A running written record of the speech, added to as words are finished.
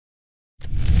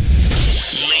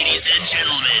Ladies and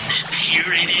gentlemen,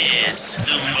 here it is,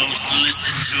 the most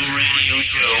listened to radio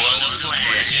show on the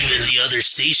planet. Even the other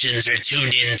stations are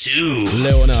tuned in too.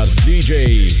 LEONARDJ.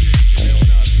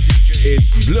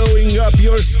 It's blowing up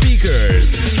your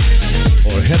speakers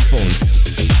or headphones.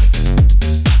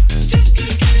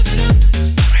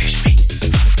 Fresh beats.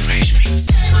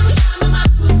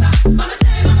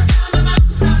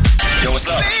 Yo, what's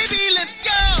up? Baby, let's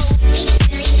go!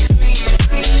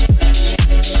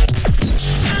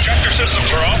 Tractor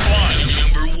systems are offline.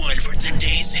 Number one for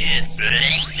today's hits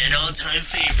and all-time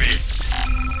favorites.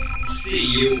 See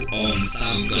you on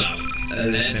SoundCloud.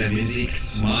 Let the music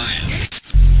smile.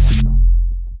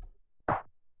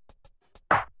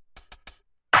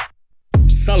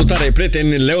 Salutare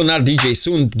prieteni, LEONARDJ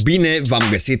sunt, bine v-am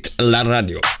găsit la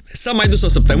radio. S-a mai dus o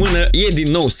săptămână, e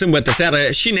din nou sâmbătă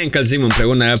seară și ne încălzim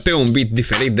împreună pe un beat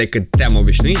diferit decât te-am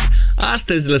obișnuit.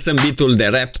 Astăzi lăsăm beatul de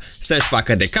rap să-și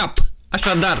facă de cap.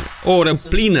 Așadar, o oră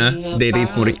plină de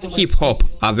ritmuri hip-hop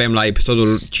avem la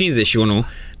episodul 51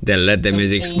 de Let the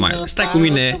Music Smile. Stai cu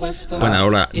mine până la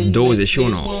ora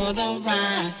 21.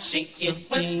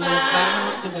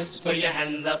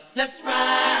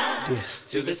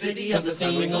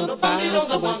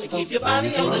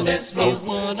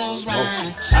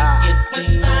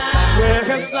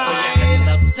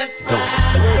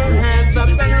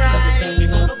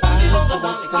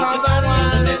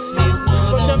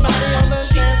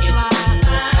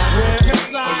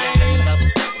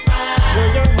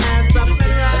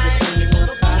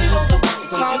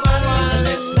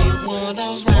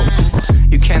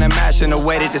 You can't imagine the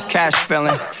way that this cash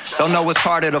feeling. Don't know what's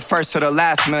harder, the first or the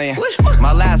last million.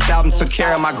 My last album took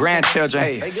care of my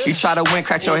grandchildren. You try to win,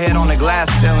 crack your head on the glass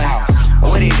ceiling.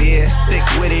 What it is, sick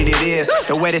with it is.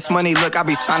 The way this money look, I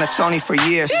be signing Sony for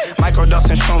years.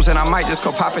 Microdosing shrooms and I might just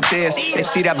go pop it this. They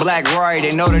see that black Rory,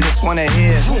 they know that it's one of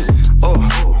his. Oh.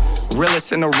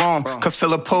 Realest in the room, could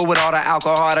fill a pool with all the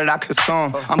alcohol that I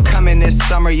consume. I'm coming this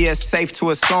summer, yeah, it's safe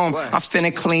to assume. I'm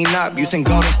finna clean up using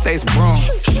Golden State's broom.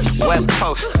 West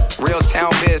Coast, real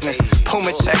town business.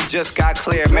 Puma check just got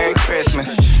clear, Merry Christmas.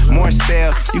 More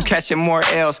sales, you catching more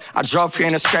L's. I drove here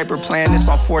in a scraper playing this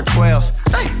on 412s.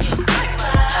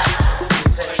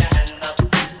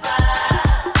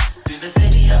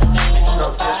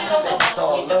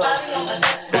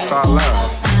 It's all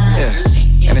love,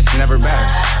 yeah, and it's never better.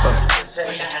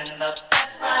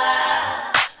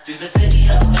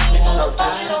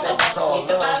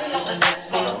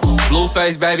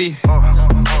 Blueface, baby.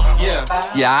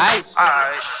 Yeah, aight.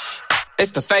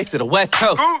 It's the face of the West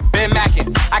Coast. Been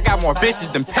mackin', I got more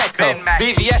bitches than Petco.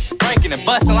 VVS breaking and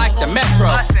bustin' like the Metro.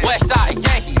 West Side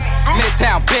Yankees,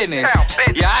 Midtown business.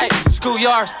 Yeah, aight.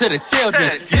 Schoolyard to the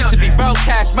children. Used to be broke,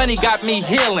 cash money got me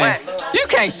healing. You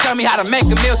can't show me how to make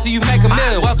a meal till you make a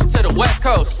million. Welcome to the West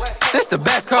Coast. This the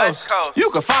best coast. You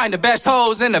can find the best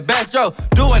hoes in the best row.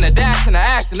 Doing the dash and the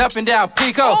action up and down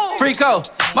Pico. Freako.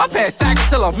 My pants sagging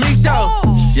till I'm me show.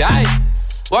 Yeah, aight.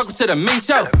 Welcome to the me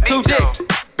show. 2 dicks.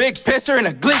 Big pisser and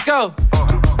a glico.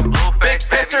 Big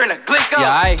pisser and a glico.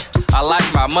 Yeah, I like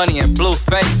my money in blue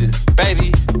faces,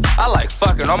 baby. I like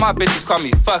fucking. All my bitches call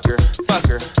me fucker,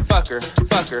 fucker, fucker,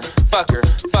 fucker, fucker,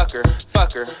 fucker,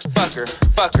 fucker, fucker,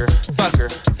 fucker, fucker.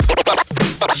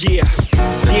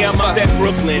 Yeah, I'm up at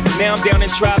Brooklyn. Now I'm down in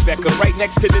Tribeca, right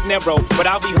next to De Niro. But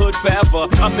I'll be hood forever.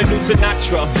 I'm the new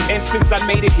Sinatra. And since I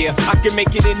made it here, I can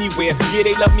make it anywhere. Yeah,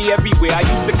 they love me everywhere. I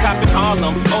used to cop in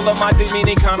Harlem. All of my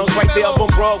Dominicanos right there up on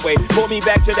Broadway. Pulled me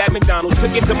back to that McDonald's.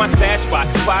 Took it to my stash spot,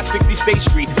 560 State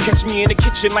Street. Catch me in the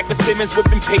kitchen like a Simmons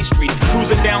whipping pastry.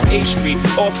 Cruising down A Street,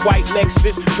 off-white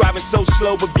Lexus. Driving so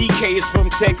slow, but BK is from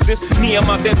Texas. Me, I'm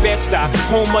out that Bed-Stuy,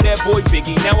 home of that boy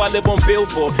Biggie. Now I live on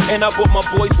Billboard, and I brought my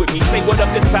boys with me. Say what up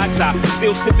to Tata,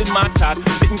 still sipping my top.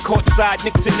 Sitting courtside,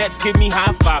 Knicks and Nets give me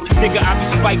high five. Nigga, I be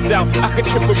spiked out, I could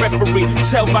trip a referee.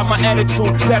 Tell by my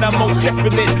attitude that I most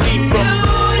definitely from.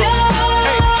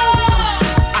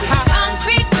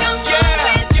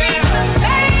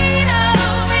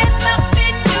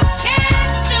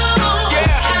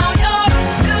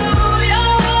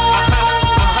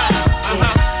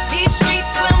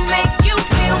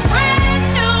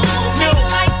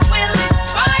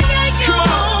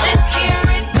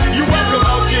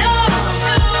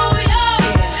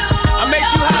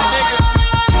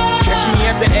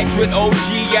 With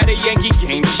OG at a Yankee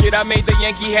game. Shit, I made the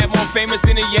Yankee hat more famous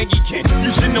than a Yankee can.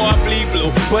 You should know I bleed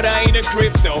blue, but I ain't a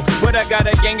crypto. But I got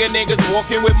a gang of niggas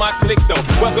walking with my click though.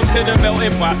 Welcome to the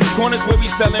melting pot. Corners where we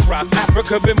selling rock.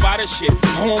 Africa been by the shit.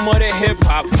 Home of the hip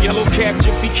hop. Yellow cap,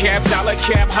 gypsy cap, dollar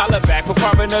cap, holla back. For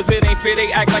foreigners it ain't fair,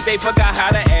 they act like they forgot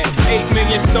how to act. 8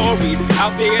 million stories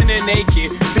out there in the naked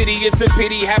city. It's a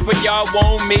pity half of y'all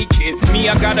won't make it. Me,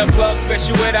 I got a plug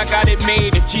special ed, I got it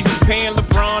made. If Jesus paying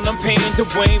LeBron, I'm paying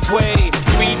Dwayne Wade.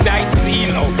 3 dice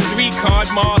CeeLo, 3 card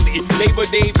Marley. Labor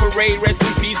Day parade, rest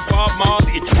in peace Bob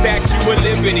Marley. Statue of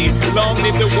Liberty, long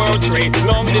live the World Trade,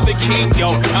 long live the King, yo.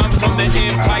 I'm from the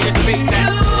Empire State.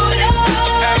 That's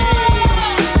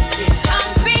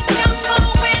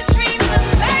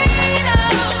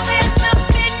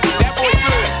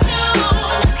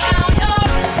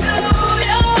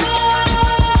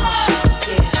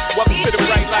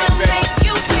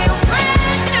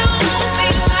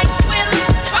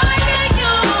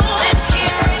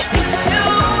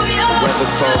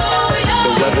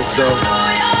so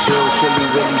chill, chilly,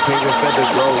 really pink and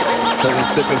feathered road. Cause I'm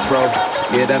sipping pro,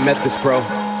 yeah, that meth is pro.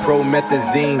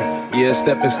 Promethazine, yeah,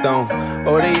 stepping stone.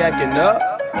 Oh, they acting up,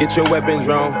 get your weapons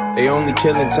wrong. They only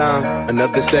killing time,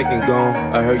 another second gone.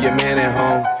 I heard your man at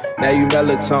home, now you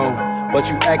melatonin, but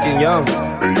you acting young,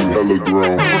 and you hella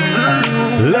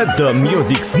grown. Let the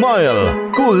music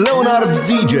smile cu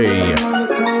LEONARDJ.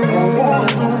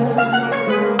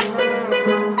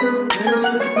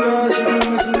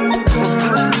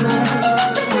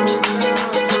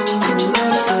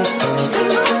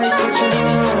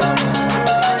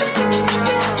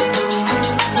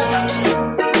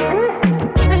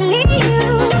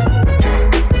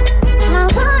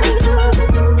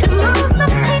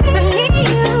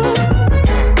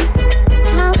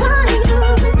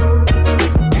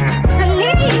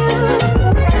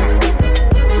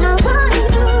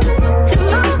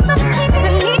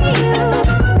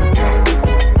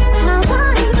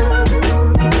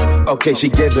 Okay, she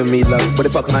giving me love, but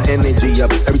it fuck my energy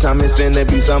up. Every time it's finna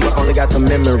be summer, only got the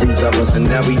memories of us. And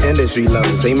now we industry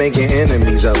lovers, they making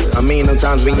enemies of us. I mean,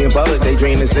 sometimes we in public, they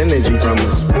drain this energy from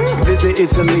us. Visit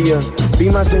Italy,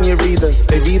 be my senorita.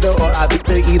 They either or I be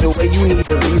there, either way you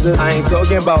need a visa. I ain't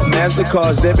talking about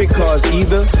MasterCards, debit cards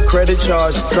either. Credit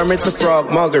charge, Kermit the Frog,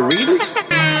 margaritas.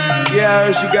 Yeah, I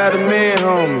heard she got a man,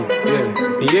 homie.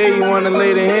 Yeah, yeah, you wanna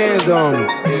lay their hands on me.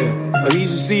 Yeah, but he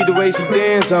should see the way she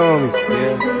dance on me.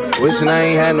 Yeah. Wishing I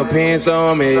ain't had no pants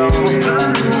on me.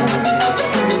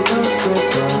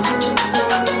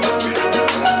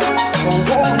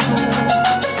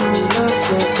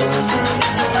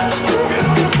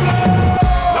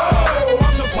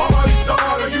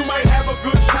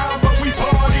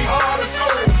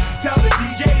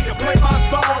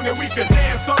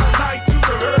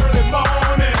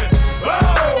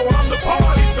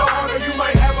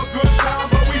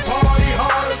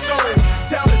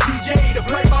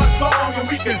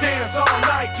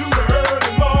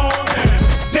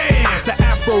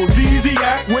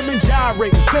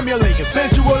 Simulating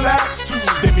sensual acts to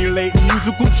stimulating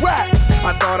musical tracks.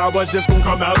 I thought I was just gonna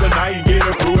come out tonight and get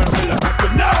it through and relax,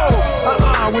 but no,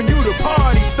 when you the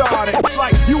party started, it's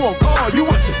like you on call, you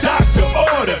want the doctor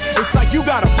order. It's like you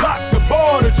gotta block the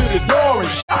border to the door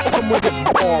and shot them with this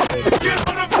board. Get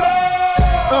on the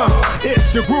floor. It's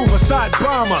the groove, a side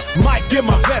bomber. Might get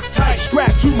my vest tight,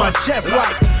 strapped to my chest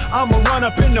like I'ma run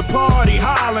up in the party,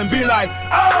 holler and be like,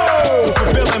 oh,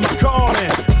 fulfilling my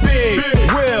calling. Big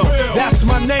Will, that's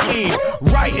my name.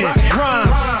 Writing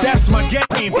rhymes, that's my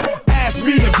game. Ask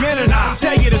me again and I'll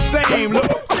tell you the same. Look,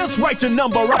 just write your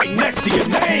number right next to your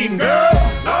name, girl.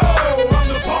 No, I'm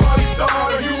the party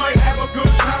starter. You might have a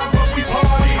good time, but we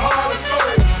party harder. So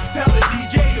tell the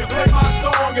DJ to play my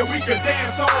song and we can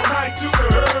dance all night to the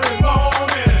early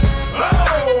morning.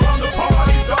 Oh, I'm the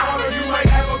party starter. You might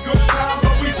have a good time,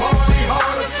 but we party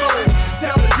harder. So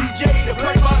tell the DJ to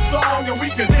play my song and we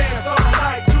can dance all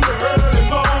night to the early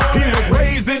morning. He was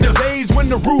raised in the days when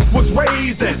the roof was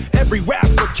raised and every rap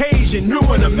occasion new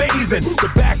and amazing. To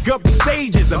back up the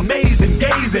stages, amazed and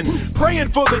gazing, praying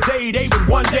for the day they would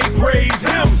one day praise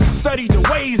him. Studied the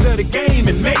ways of the game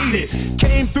and made it.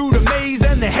 Came through the maze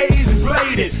and the haze and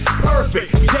played it.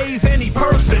 Perfect days any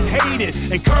person hated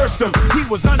and cursed him. He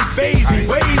was unfazed, he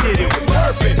waited. It was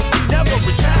perfect. He never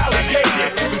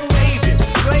retaliated. He saved it,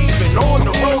 slaving on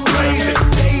the road blazing.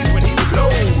 Days when he was low,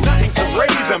 nothing could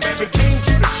raise him. He came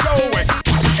to the show and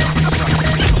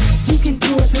you can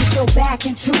do it, put your back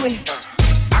into it.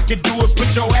 I can do it,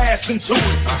 put your ass into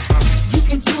it. You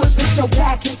can do it, put your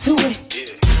back into it.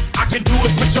 I can do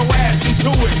it, put your ass into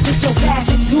it. Put your back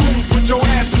into it. Put your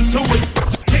ass into it.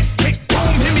 Tick, tick,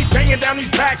 boom, hit me banging down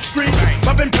these back streets.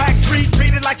 Loving Black Street,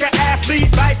 treated like an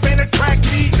athlete. Like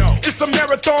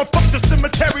on. Fuck the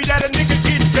cemetery that a nigga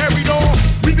gets buried on.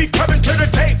 We be coming to the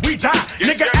day we die.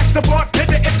 Nigga, ask the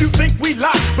bartender if you think we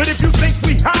lie. But if you think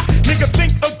we hot, nigga,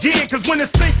 think again. Cause when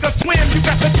it's sink or swim, you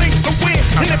got to think to win.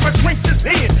 And if I drink this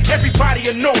in, everybody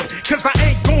will know it. Cause I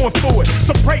ain't going for it.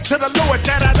 So pray to the Lord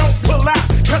that I don't pull out,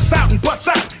 cuss out and bust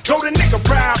out. Go to nigga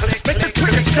round, make the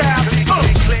trigger shout.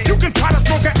 You can try to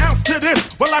smoke an ounce to this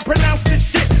while I pronounce this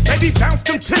shit. Baby, bounce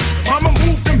them tits, mama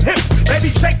move them hips. Baby,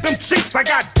 shake them cheeks. I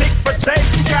got dick for days,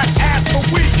 you got ass for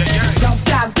weeks. Don't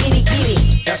stop, get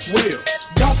it. That's real.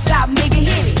 Don't stop, nigga,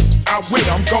 hit it. I will,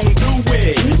 I'm gon' do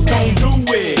it. Gon' do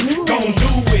it. Gon'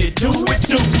 do it. Do it,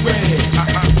 do it.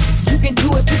 You can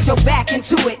do it, put your back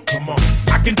into it. Come on.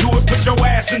 I can do it, put your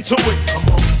ass into it.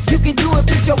 Come on. You can do it,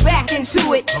 put your back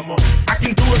into it. Come on. I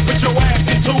can do it, put your ass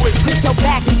into it. Put your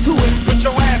back into it. Put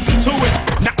your ass into it.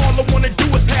 Now all I wanna do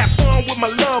is have fun with my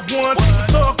loved ones.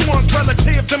 Loved ones,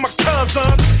 relatives, and my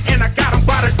cousins. And I got them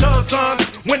by the dozens.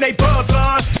 When they buzz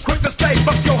on, quick to say,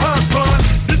 fuck your husband.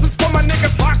 This is for my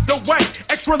niggas locked away.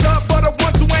 Extra love for the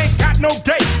ones who ain't got no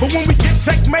date. But when we get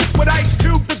checkmate with Ice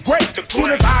Cube the Great, as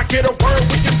soon as I get a word,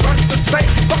 we can rush the safe.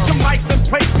 Fuck some license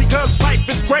plates because life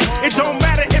is great. It don't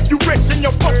matter if you rich and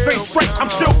your folks ain't straight. I'm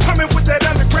still coming with that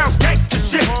underground gangster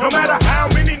shit. No matter how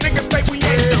many niggas say we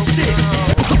ain't the shit.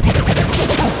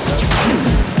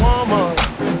 Mama,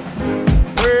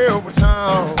 way over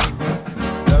town,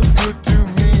 that's good to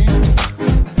me.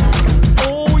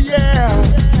 Oh yeah.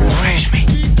 Fresh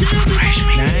meats.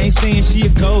 Now I ain't saying she a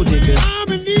gold digger,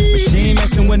 but she ain't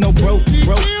messing with no broke.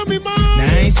 Now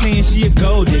I ain't saying she a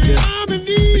gold digger, but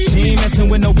she ain't messing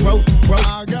with no broke.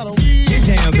 Get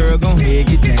down, girl, gon' head,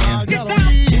 get down.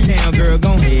 Get down, girl,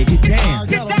 gon' head, get down.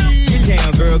 Get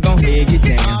down, girl, gon' head, get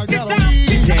down.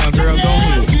 Get down, girl, gon'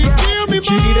 head.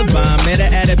 Cutie the bomb, met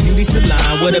her at a beauty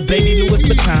salon with a baby Louis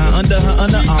Vuitton under her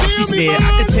underarm. She said,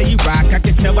 I could tell you rock, I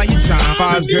could tell by your charm.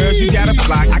 Far as girls, you got a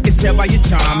flock, I could tell by your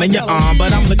charm and your arm.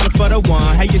 But I'm looking for the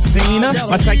one, have you seen her?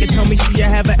 My psychic told me she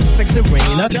have a like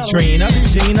Serena, Trina,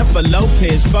 Gina for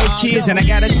Lopez, 4 kids, and I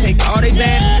gotta take all they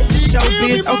bad to show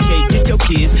biz. Okay, get your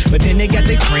kids, but then they got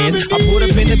their friends. I pulled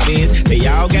up in the Benz, they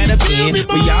all got a bin.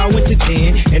 We all went to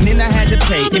den, and then I had to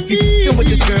pay. If you f***ing with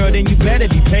this girl, then you better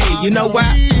be paid. You know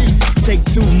why? Take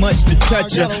too much to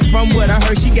touch her. From what I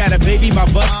heard, she got a baby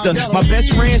by Buster. My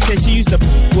best friend said she used to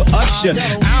f with Usher.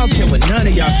 I don't care what none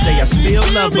of y'all say, I still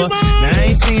love her. Now I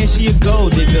ain't saying she a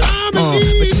gold digger, but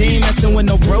she ain't messing with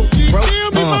no broke.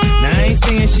 Now I ain't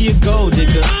saying she a gold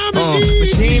digger, but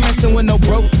she ain't messing with no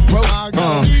broke.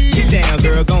 Get down,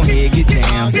 girl, gon' head, get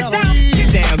down.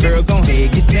 Get down, girl, gon'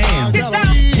 head, get down.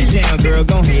 Get down, girl,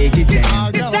 gon' head, get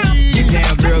down. Get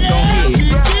down, girl, gon'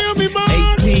 head.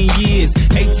 18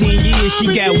 years,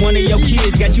 she got one of your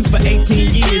kids, got you for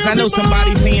 18 years. I know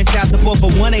somebody paying child support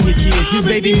for one of his kids. His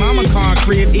baby mama car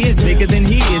crib is bigger than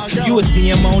his. You will see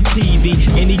him on TV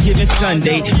any given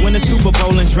Sunday. Win a Super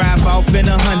Bowl and drive off in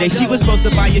a Hyundai. She was supposed to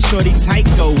buy your shorty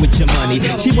Tyco with your money.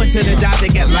 She went to the doctor,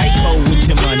 got lipo with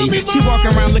your money. She walk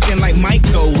around looking like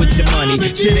Michael with your money.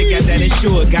 Shoulda got that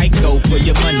insured Geico for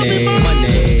your money.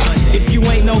 If you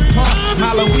ain't no punk,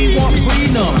 holla, we want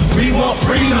prenup. We want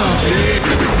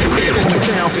prenup.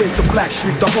 Down, fade to Black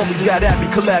Street, the homies got at me,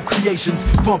 collab creations,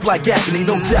 bump like agony,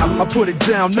 no doubt. I put it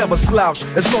down, never slouch.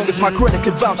 As long as my credit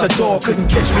can vouch, a dog couldn't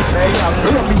catch me. Say,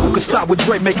 tell me who could stop with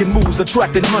Dre making moves,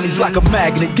 attracting honeys like a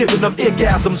magnet, giving them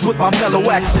orgasms with my mellow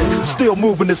accent. Still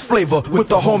moving this flavor with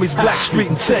the homies Black Street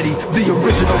and Teddy, the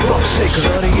original rough shakers.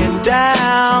 Shutting it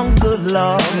down, good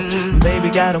lord. Baby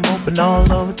got them open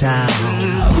all over town.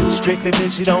 Strictly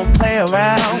bitch, you don't play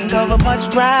around. Cover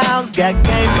much grounds, got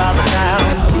game by the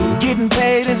pound. Getting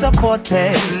paid is a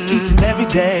forte, each and every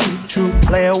day. True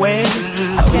play away.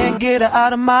 I can't get her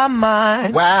out of my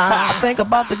mind. Wow. I think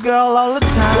about the girl all the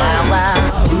time.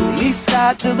 Wow. The east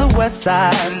side to the west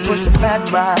side, pushing fat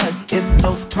rides, it's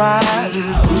no surprise.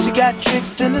 She got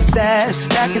tricks in the stash,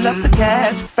 stacking up the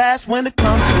cash, fast when it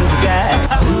comes to the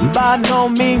gas. By no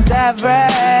means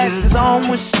average, it's on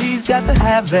when she's got to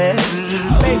have it.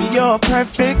 Baby, you're a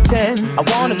perfect 10. I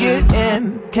wanna get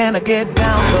in, can I get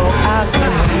down so I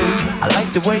can? I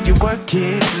like the way you work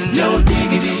it, no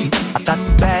diggity. I got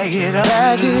to bag it up.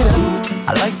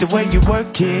 I like the way you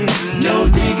work it, no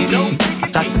diggity. I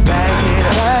got to bag it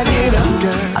up.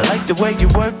 I like the way you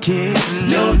work it,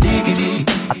 no diggity.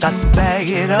 I got to bag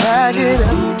it up.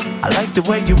 I like the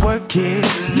way you work it,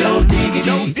 no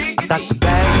diggity. I got to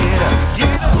bag it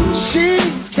up.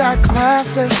 She's got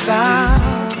class and style,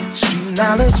 street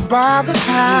knowledge by the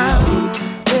time.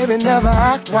 Baby never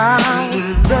act wild,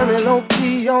 very low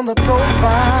key on the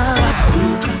profile.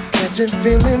 Catching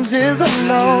feelings is a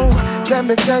no, Let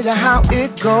me tell you how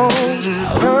it goes.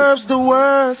 Curves the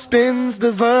word, spins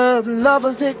the verb.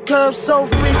 Lovers it curves so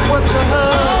frequent you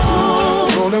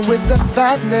heard. Rolling with the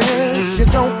fatness, you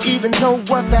don't even know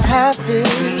what the half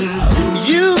is.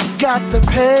 You got to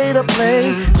pay to play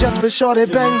just for shorty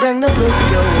bang bang to look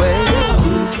your way.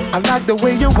 I like the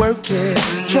way you work it,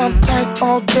 trump tight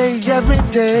all day, every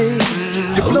day.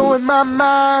 You're blowing my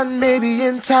mind, maybe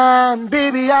in time,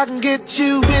 baby I can get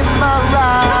you in my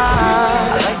ride.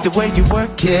 I like the way you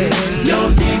work it, no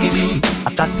diggity.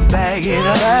 I got to bag it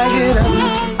up, bag it up.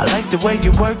 I like the way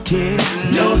you work it,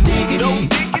 no diggity.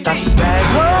 I got to bag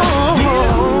it up.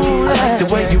 I like the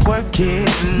way you work it,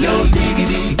 no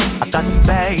diggity. I got to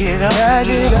bag it up,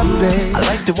 babe. I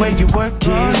like the way you work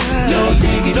it, no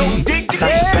diggity. I got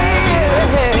to bag it up.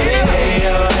 Hey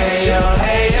yo, hey yo,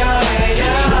 hey yo, hey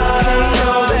yo. You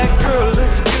know that girl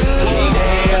looks good.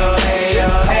 Hey yo, hey yo,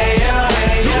 hey yo,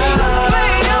 hey yo.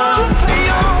 Hey yo, hey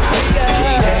yo,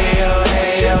 hey yo,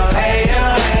 hey yo, hey yo,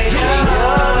 hey yo.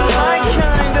 My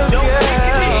kind of girl.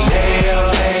 Hey yo,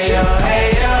 hey yo, hey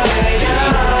yo, hey yo.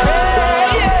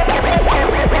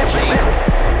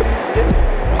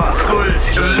 Asculți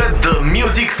Let the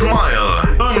Music Smile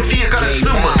în fiecare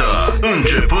sâmbătă,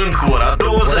 începând cu ora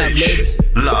 20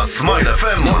 la Smile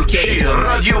FM și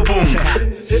Radio.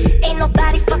 Ain't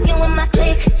nobody fucking with my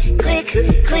click, click,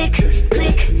 click,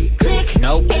 click, click.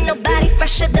 Nope. Ain't nobody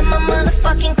fresher than my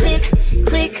motherfucking click,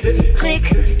 click, click,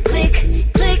 click,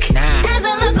 click. Nah. As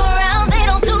I look around, they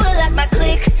don't do it like my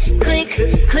click, click,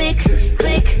 click,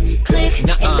 click, click.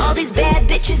 And all these bad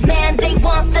bitches, man, they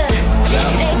want the,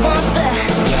 they want the,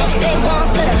 they want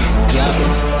the.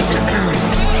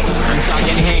 I'm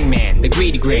talking Hangman, the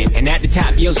greedy grin. And at the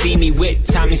top you'll see me with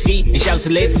Tommy C and shouts to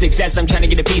lit success. I'm trying to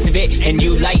get a piece of it. And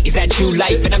you light, is that true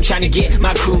life? And I'm trying to get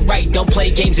my crew right. Don't play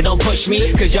games and don't push me,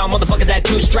 cause y'all motherfuckers had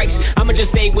 2 strikes. I'ma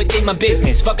just stay within my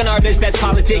business. Fuck an artist that's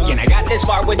politicking. I got this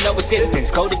far with no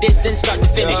assistance. Go the distance, start to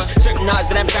finish. Certain odds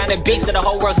that I'm trying to beat, so the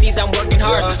whole world sees I'm working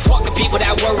hard. Fuck the people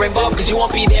that were involved, cause you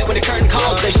won't be there when the curtain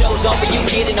calls. The show's over, you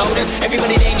getting older.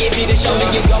 Everybody didn't give you the shoulder.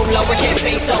 You go lower, can't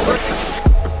stay sober.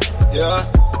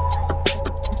 Yeah.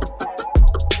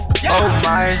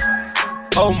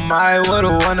 Oh my, what a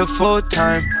wonderful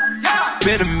time.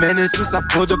 Been a minute since I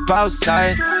pulled up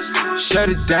outside. Shut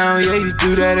it down, yeah, you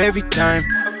do that every time.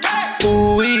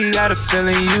 Ooh, we got a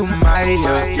feeling you might,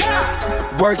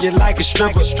 yeah. Work it like a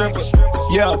stripper,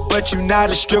 yeah, but you not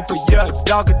a stripper, yeah.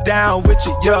 Dog it down with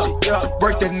you, yeah.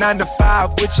 Work that 9 to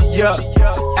 5 with you, yeah.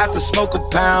 After smoke a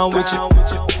pound with you.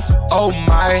 Oh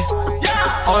my,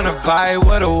 on a vibe,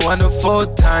 what a wonderful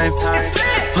time.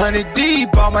 100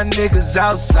 deep, all my niggas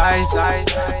outside.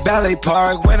 Ballet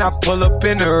Park when I pull up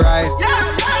in the ride.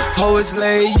 Oh, it's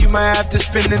late, you might have to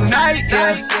spend the night,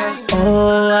 yeah.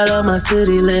 Oh, I love my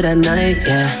city lit at night,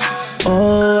 yeah.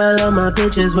 Oh, I love my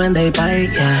bitches when they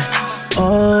bite, yeah.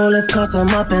 Oh, let's call some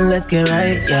up and let's get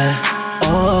right, yeah.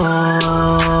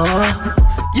 Oh,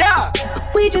 yeah.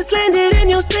 We just landed in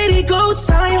your city, go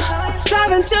time.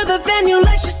 Driving to the venue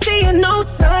like she's seeing no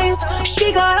signs.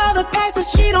 She got all the passes,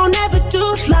 she don't ever do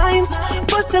lines.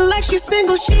 Bustin' like she's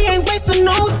single, she ain't wasting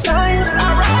no time.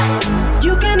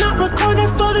 You cannot record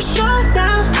that for the show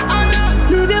now.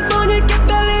 Leave your phone and get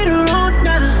that later on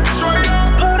now.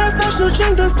 Pour that special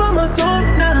drink that's for my throat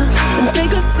now. And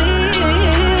take a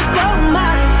sip, oh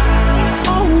my,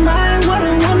 what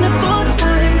a wonderful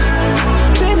time.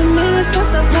 Been a minute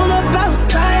since I pulled up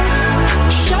outside.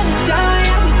 Shut it down,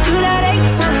 yeah, we do that 8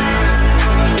 times.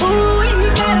 Ooh, you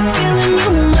got a feeling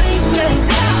you might make.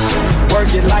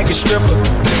 Work it like a stripper,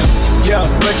 yeah,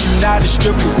 but you not a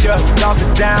stripper, yeah. Dog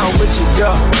it down with you,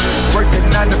 yeah. Work that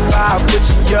 9 to 5 with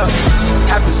you,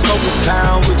 yeah. After smoke a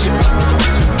pound with you.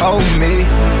 Oh me,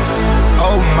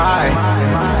 oh my.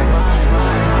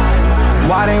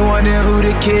 Why they wonder who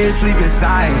the kids sleep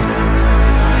inside?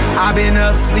 I've been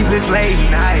up sleepless late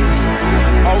nights.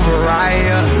 Override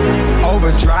ya,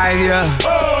 overdrive ya.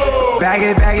 Bag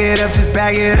it up, just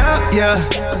bag it up, yeah.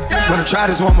 Wanna try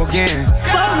this one more again.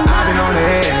 I've been on the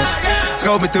edge,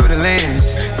 scoping through the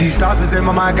lens. These thoughts is in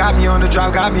my mind, got me on the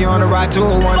drive, got me on the ride to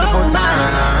a wonderful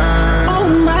time. Oh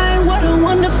my, what a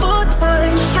wonderful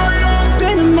time.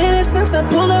 Been a minute since I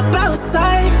pulled up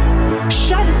outside.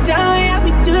 Shut it down, yeah,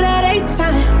 we do that 8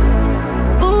 times.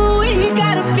 Ooh, we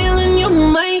got a feeling you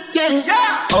might get.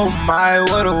 Oh my,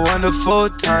 what a wonderful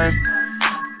time.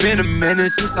 Been a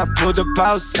minute since I pulled up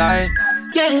outside.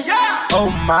 Yeah. Oh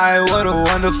my, what a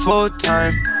wonderful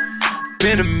time.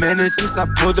 Been a minute since I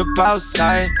pulled up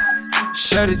outside.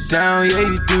 Shut it down, yeah,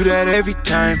 you do that every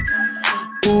time.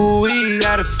 Ooh, we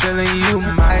got a feeling you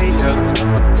might,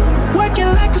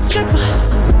 Working like a stripper,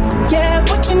 yeah,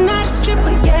 but you're not a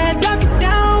stripper, yeah. Dog it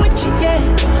down with you, yeah.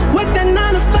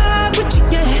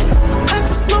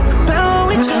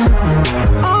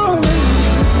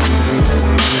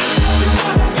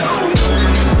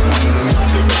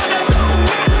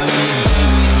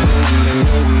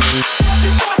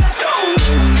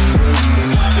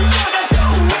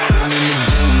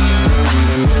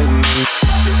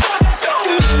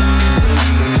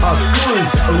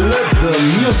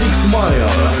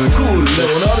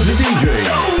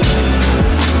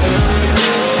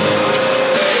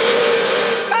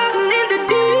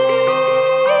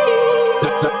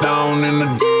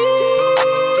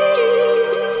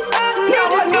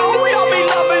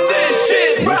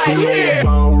 What you know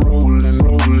about rolling,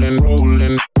 rolling,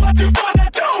 rolling? What you gonna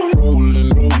do? Rolling,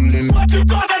 rolling. What you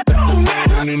gonna do?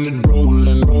 Down in the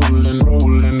rolling, rolling,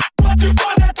 rolling. What you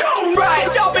gonna do? Right,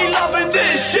 y'all be loving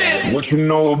this shit. What you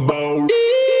know about?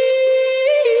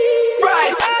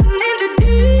 Right.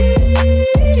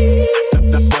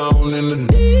 Down in the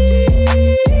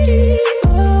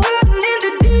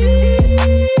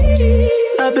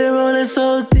I've been rolling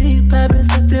so deep, I've been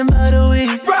sipping by the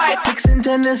week. Right. Mixing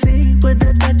Tennessee with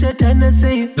a touch of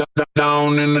Tennessee.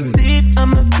 Down in the deep,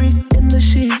 I'm a freak in the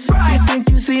sheets. Right. You think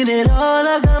you seen it all?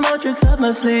 I got more tricks up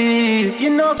my sleeve. You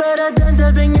know better than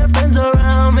to bring your friends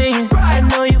around me. Right. I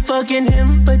know you fucking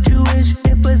him, but you wish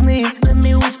it was me. Let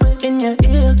me whisper in your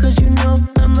ear, cause you know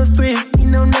I'm a freak. You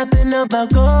know nothing about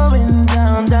going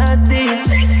down that deep.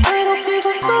 I don't give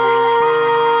a fuck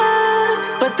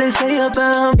what they say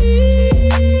about me.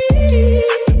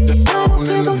 I don't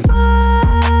give a fuck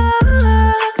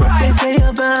what they say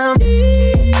about me.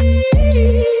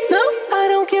 No, I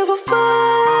don't give a fuck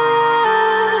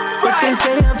what they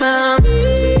say about me.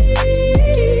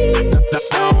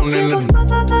 down in the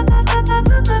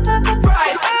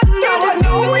Right, now I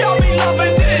know y'all be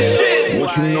loving this shit.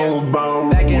 What you know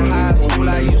about? Back in high school,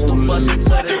 I used to bust it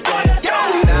to the dance.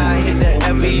 Now I hit the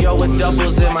FBO with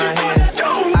duffels in my hands.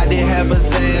 I did have a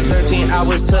Zan, 13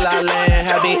 hours till I land.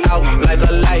 Had me out like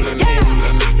a light,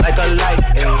 like a light,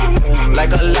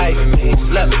 like a light.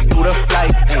 Slept through the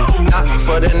flight, not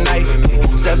for the night.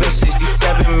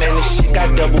 767, man, this shit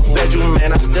got double bedroom,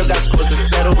 man. I still got scores to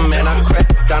settle, man. I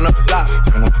crept down the block,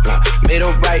 made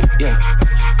a right, yeah.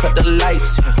 Cut the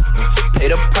lights, yeah. Pay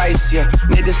the price, yeah.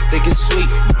 Niggas think it's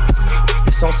sweet,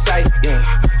 it's on sight, yeah.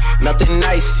 Nothing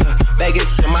nice, yeah.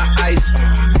 Baggage in my eyes,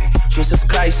 Jesus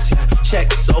Christ, yeah.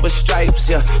 Checks over stripes,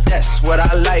 yeah. That's what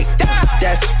I like,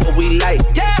 that's what we like.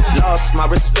 Lost my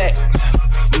respect,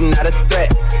 you not a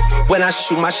threat. When I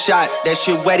shoot my shot, that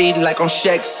shit wetty like on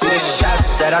Shaq. See the shots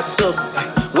that I took,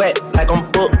 wet like on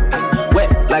Book, wet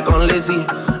like on Lizzie.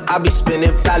 I be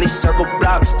spinning valley circle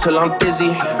blocks till I'm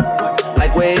busy.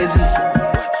 Like where is he?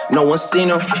 No one seen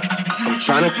him. I'm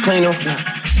trying to clean him.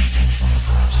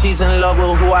 She's in love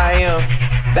with who I am.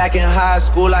 Back in high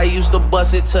school, I used to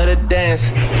bust it to the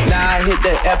dance. Now I hit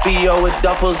the FBO with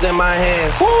duffels in my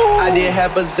hands. I did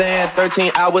have a Zan,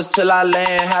 13 hours till I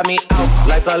land. Had me out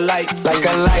like a light, like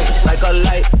a light, like a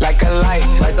light, like a light,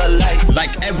 like a light.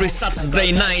 Like every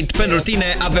Saturday night, pentru tine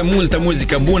avem multă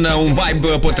muzică bună, un vibe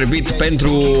potrivit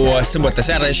pentru sâmbătă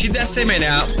seară și de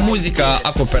asemenea muzica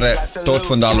acoperă tot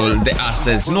fundalul de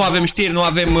astăzi. Nu avem știri, nu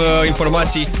avem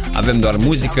informații, avem doar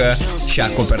muzică și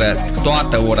acoperă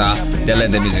toată ora de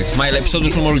LED Music Smile.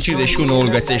 Episodul numărul 51 îl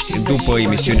găsești după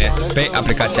emisiune pe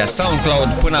aplicația SoundCloud.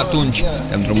 Până atunci,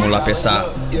 dăm drumul la piesa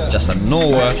aceasta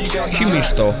nouă și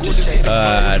mișto,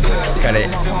 care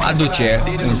aduce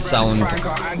un sound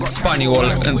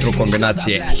spaniol într-o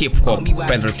combinație hip-hop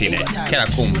pentru tine. Chiar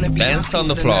acum, Dance on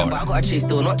the Floor.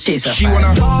 She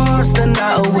wanna dance the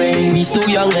night away. We still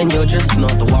young and you're just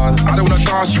not the one. I don't wanna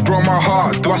dance, you broke my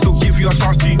heart. Do I still give you a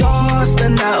chance to dance the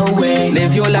night away?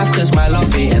 Live your life cause my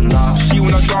love ain't enough. She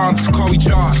wanna dance, call we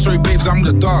jar. Sorry babes, I'm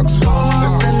the dogs.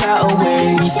 Dance the night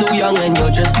away. We still young and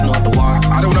you're just not the one.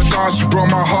 I don't wanna dance, you broke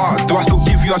my heart. Do I still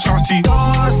give you a chance to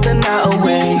dance the night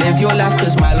away? Live your life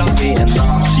cause my love ain't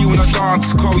enough. She wanna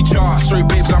dance, call we jar. Sorry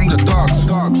babes, I'm the dogs.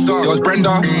 There was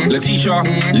Brenda, Letitia,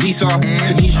 Lisa,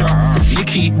 Tanisha,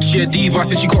 Nikki. She a diva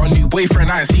since she got a new boyfriend,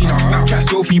 I ain't seen her. Snapchat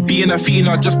Sophie being a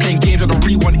Athena, just playing games, I don't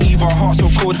really want either. Heart so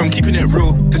cold if I'm keeping it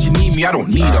real. Does you need me? I don't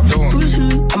need her. Who's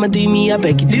who? I'ma do me, I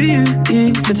beg you, do you?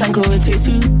 The tango it takes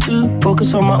two.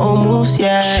 Focus on my own moves,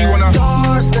 yeah. She wanna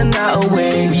dance the night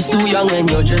away. We still young and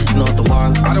you're just not the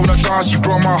one. I don't wanna dance, you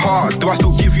broke my heart. Do I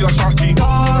still give you a chance to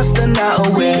dance the night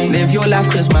away? Live your life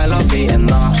cause my love ain't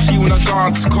enough. She wanna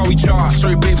dance, call we jar.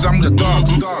 Sorry babes, I'm the dogs.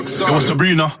 It was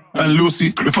Sabrina and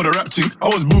Lucy. Before the rap thing, I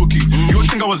was Bookie. You would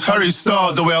think I was Harry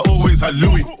Styles, the way I always had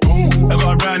Louis. I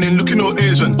got a brand in looking all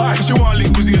Asian. So she wanna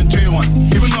link Wizzy and J1.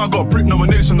 Even though I got Brit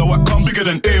nomination, the white come bigger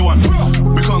than A1.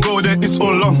 We can't go there, it's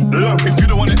all long. If you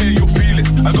don't wanna hear, you'll feel it.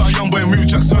 I got a young boy, Mew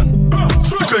Jackson.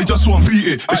 Because he just won't beat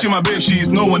it. If she my babe, she's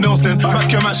no one else then. Back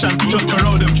here, man, shank, just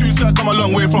corral them. True side come a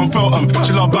long way from Feltham.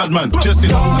 She love bad man, just in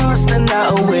dance the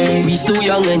night away. We still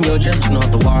young and you're just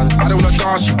not the one. I don't wanna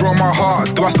dance, you broke my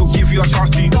heart. Do I still give you a chance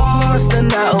to dance the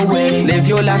night away? Live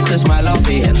your life cause my love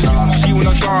ain't enough. She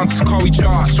wanna dance, call we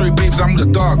jar. Sorry babes, I'm the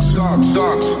dogs.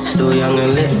 Still young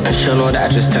and lit, and she'll know that I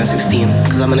just turned 16.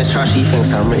 Cause I'm in a trash, she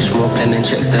thinks I'm rich, more penning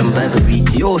checks than Burberry.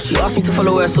 Yo, she asked me to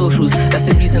follow her socials, that's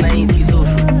the reason I ain't too social.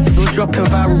 Still dropping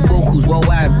viral vocals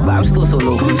worldwide, but I'm still so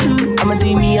local. I'ma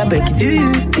do me, I beg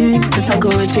you, do. The tango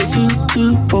it takes two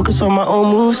to focus on my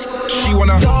own moves. She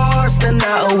wanna dance the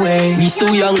night away. We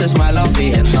still young, that's my love,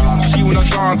 yeah. She wanna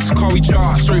dance, call we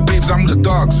jar. Sorry babes, I'm the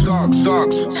dogs.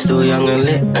 Still young and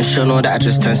lit, and she'll know that I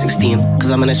just turned 16.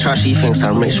 Cause I'm in a trash, she thinks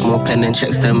I'm rich, more pen and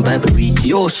checks than Burberry.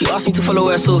 Yo, she asked me to follow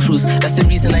her socials, that's the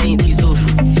reason I ain't T-social.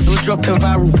 Still dropping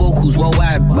viral vocals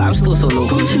worldwide, but I'm still so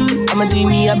local. I'ma do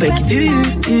me, I beg you,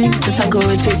 do. The tango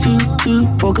it takes two to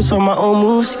focus on my own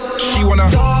moves. She wanna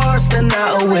dance the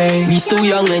night away. We still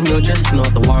young and you're just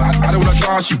not the one. I don't wanna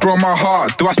dance, you broke my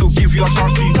heart. Do I still give you a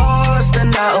chance to dance the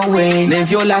night away?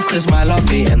 Live your life cause my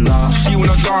love ain't enough. She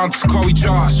wanna dance, call we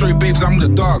jar. Sorry babes, I'm the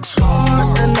dogs.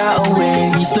 Dance the night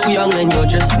away. We still young and you're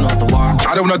just not the one.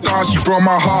 I don't wanna dance, you broke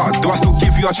my heart. Do I still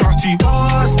give you a chance to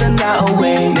dance the night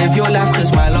away? Live your life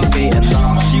cause my love ain't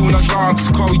enough. She wanna dance,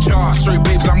 call we jar. Sorry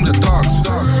babes, I'm the dogs.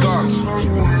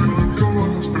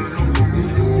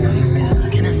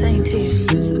 Can I sing to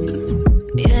you?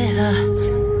 Yeah.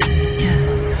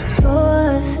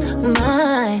 Yours,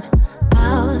 mine,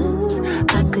 ours.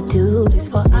 I could do this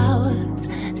for hours.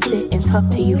 Sit and talk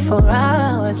to you for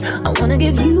hours. I wanna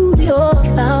give you your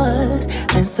flowers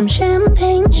and some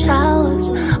champagne showers,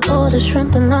 all the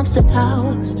shrimp and lobster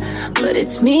towers. But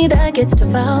it's me that gets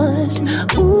devoured.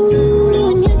 Ooh,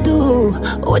 when you do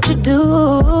what you do,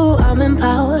 I'm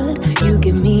empowered. You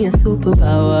give me a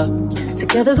superpower.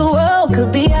 Together the world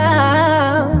could be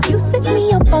ours. You sit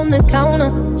me up on the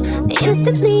counter,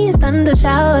 instantly it's thunder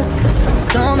showers. I'm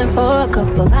storming for a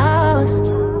couple hours.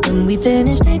 When we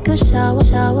finish, take a shower. I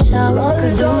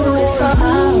could do this for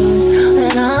hours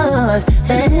and hours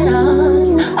and hours.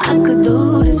 I could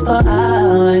do this for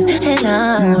hours and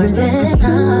hours and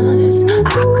hours.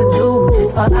 I could do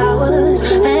this for hours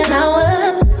and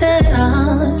hours and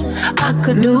hours. I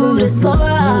could do this for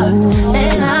hours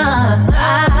and hours.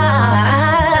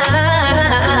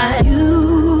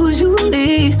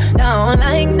 Usually don't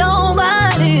like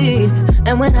nobody,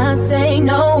 and when I say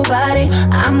nobody,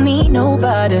 I mean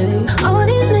nobody. All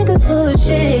these niggas full of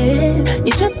shit.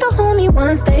 You're just a homie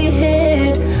once they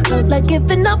hit. Felt like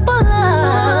giving up on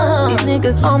love. These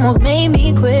niggas almost made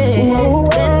me quit.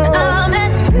 Then I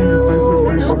met you.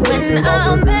 When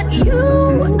I met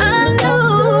you, I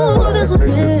knew this was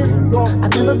it.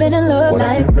 I've never been in love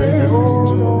like this. A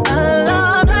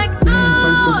love like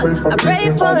ours. I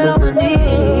pray for it on my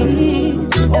knees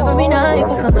every night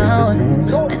for some hours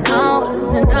and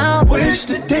hours and hours. Wish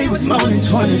the day was more than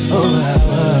 24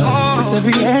 hours. With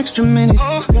every extra minute,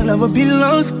 your love would be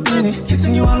lost in it.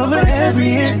 Kissing you all over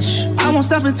every inch. I won't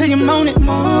stop until you moan it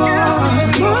more.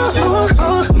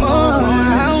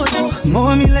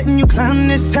 More me letting you climb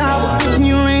this tower. Can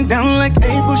you rain down like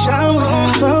April showers?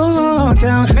 Fall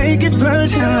down, make it flood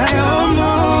till I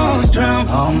almost drown.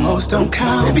 Almost don't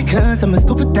count. Maybe cause I'm a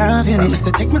scuba dive in it. Just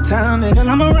to take my time and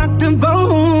I'ma rock the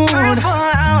boat.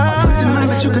 Pussy mine,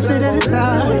 but you can say that it's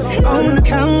out. On the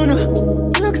counter,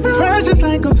 looks so fresh just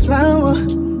like a flower.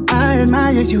 I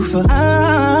admire you for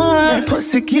hours. That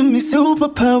pussy give me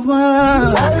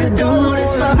superpower. I could do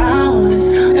this for hours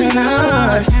and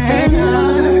hours and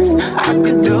hours. I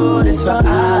could do this for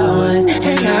hours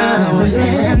and hours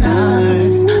and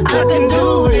hours. I could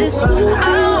do this for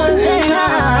hours and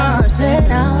hours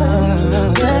and hours.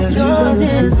 Cause yours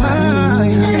is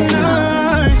mine and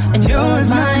ours, and yours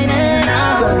mine and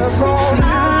ours.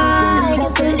 I can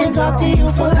sit and talk to you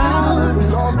for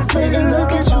hours, sit and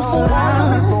look at you for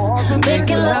hours,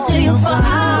 making love to you for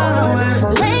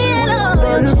hours, laying on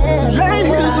your chest,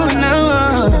 laying for an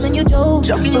hour, telling you jokes,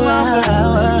 joking you out for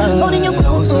hours, holding you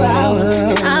close for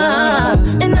hours,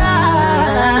 and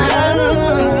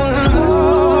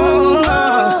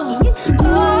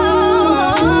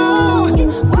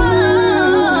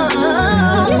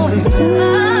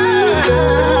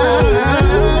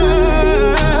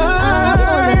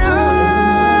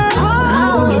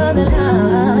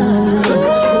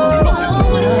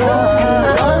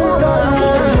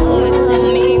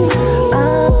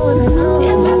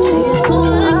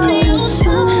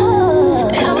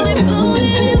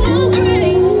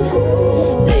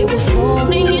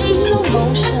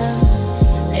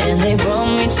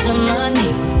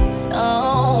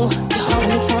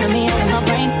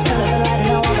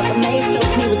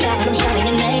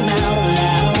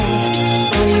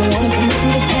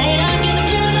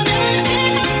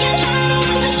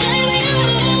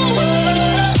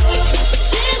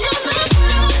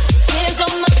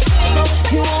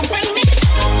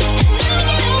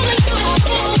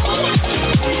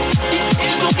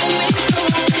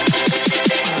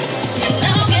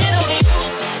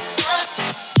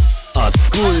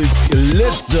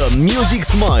Let the music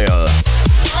smile.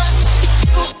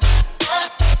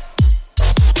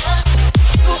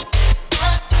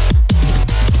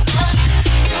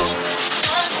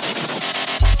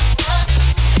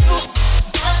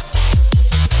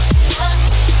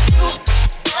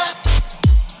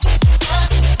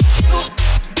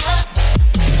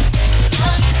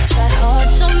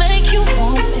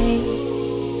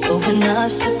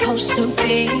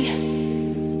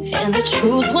 be, and the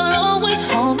truth will always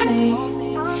haunt me,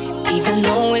 even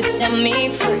though it set me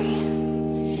free.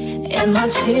 And my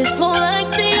tears flow like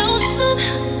the ocean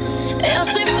as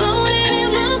they floated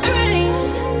in the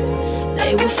breeze.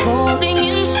 They were falling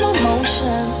in slow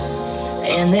motion,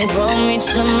 and they brought me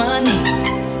to my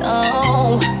knees.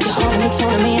 Oh, you're holding me,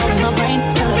 turning me on in my brain.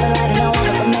 Turn up the light and I walk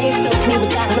up a maze. Fills me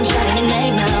with doubt and I'm shouting your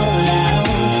name out loud.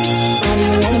 Why do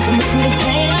you wanna put me through the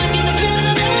pain? I get the feeling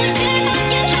of never escape. I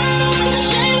get high, I'm gonna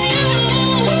shame you.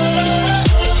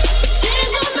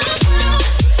 Tears on the ground,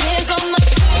 tears on the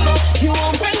floor. You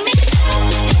won't bring me down,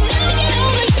 and I'll get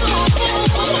over you.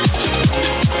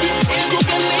 These tears will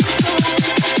get me through,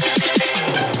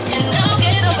 and I'll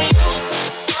get over you.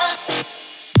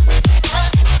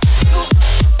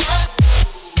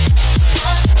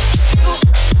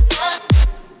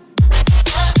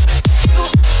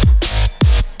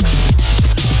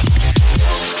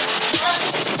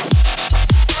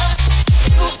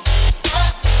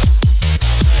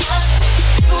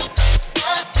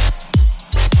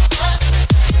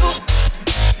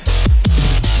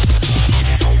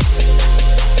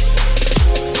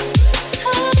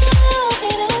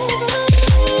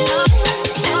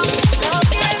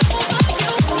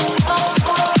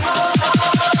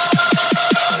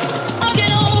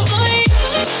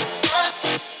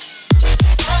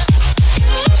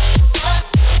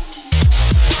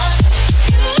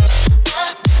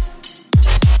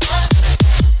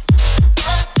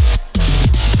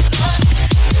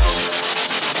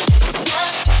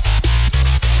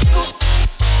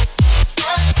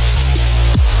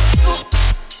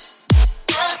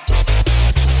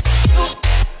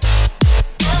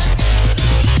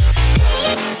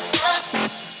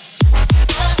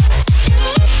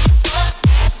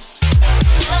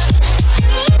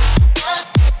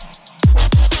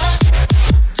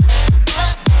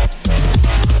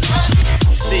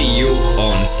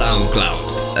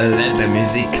 Let the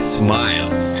music smile.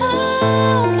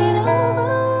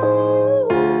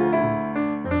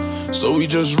 So we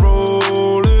just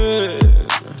rollin'.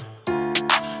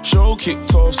 Show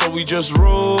kicked off, so we just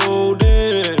rolled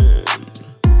in.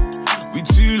 We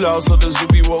too loud, so this will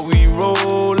be what we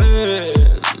rollin'.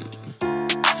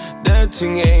 That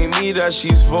thing ain't me that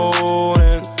she's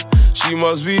phoning. She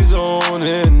must be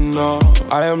zoning. No,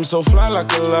 I am so fly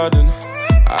like Aladdin.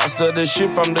 I stir the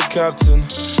ship, I'm the captain.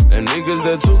 Them niggas,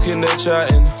 they're talking, they're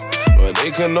chatting, but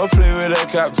they cannot play with their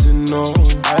captain, no.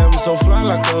 I am so fly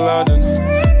like Aladdin.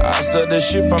 I stir the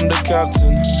ship, I'm the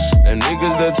captain. Them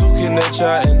niggas, they're talking, they're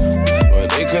chatting, but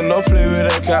they cannot play with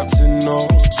their captain, no.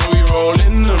 So we roll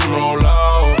in and roll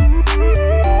out.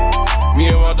 Me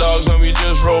and my dogs, and we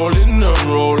just roll in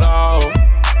and roll out.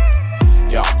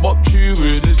 Yeah, I bopped you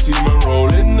with the team and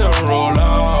roll in and roll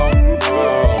out.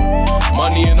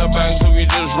 Money in the bank, so we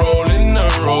just roll in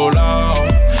and roll out.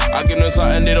 I give them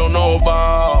something they don't know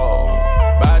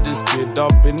about. Baddest kid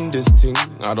up in this thing.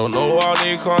 I don't know how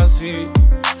they can't see.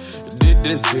 Did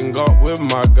this thing up with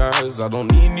my guys. I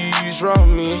don't need news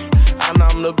around me. And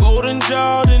I'm the golden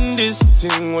child in this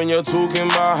thing. When you're talking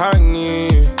about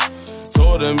hanging,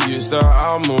 told them used that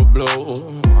I'm a blow.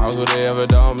 How could they ever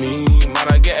doubt me? Man,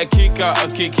 I get a kick out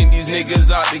of kicking these niggas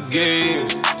out the game.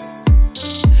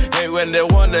 Hey, when they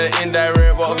want the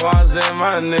indirect, but can't say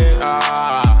my name.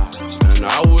 And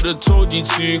I would've told you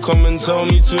to come and tell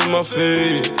me to my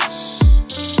face,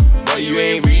 but you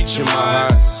ain't reaching my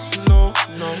eyes. No,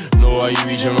 why you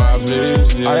reaching my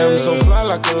place? Yeah. I am so fly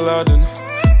like Aladdin.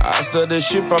 I stir the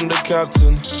ship, I'm the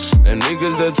captain. Them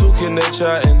niggas, they're talking, they're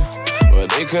chatting, but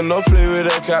they cannot play with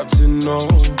their captain, no.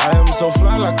 I am so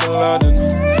fly like Aladdin.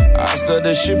 I stir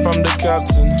the ship, I'm the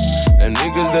captain. Them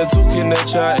niggas, they're talking, they're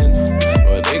chatting,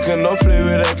 but they cannot play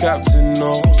with their captain,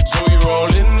 no. So we roll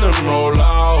in and roll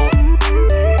out.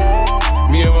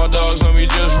 Me and my dogs, and we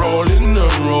just roll in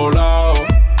and roll out.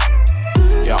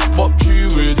 Yeah, I popped you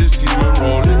with the team and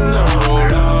roll in and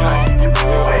roll out.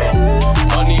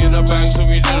 Money in the bank, so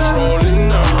we just roll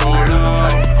in and roll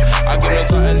out. I give them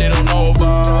something they don't know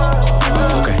about.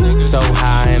 Okay, so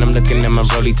high and I'm looking at my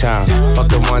rollie time. Fuck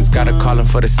the ones, gotta call him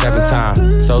for the 7th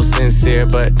time. So sincere,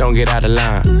 but don't get out of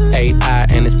line. 8-eye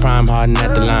and it's prime harden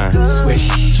at the line. Swish,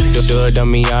 do it on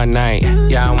me all night.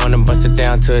 Yeah, I wanna bust it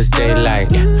down till it's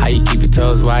daylight. How you keep your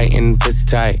toes white and pussy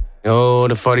tight? Oh,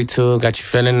 the 42 got you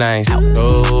feeling nice.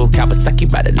 Oh, Kawasaki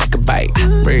bout it like a bite.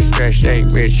 Rich, stretch,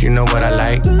 shake, rich, you know what I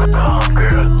like. Calm,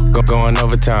 girl. Going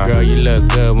overtime. Girl, you look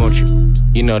good, won't you?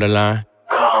 You know the line.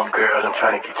 Calm, girl, I'm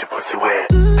trying to get your pussy wet.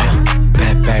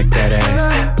 Back that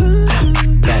ass.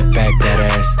 Back that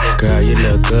ass. Girl, you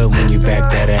look good when you back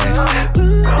that ass.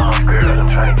 Calm, girl, I'm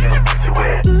trying to get your pussy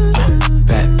wet.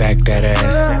 Back that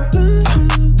ass.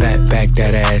 back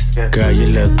that ass. Girl, you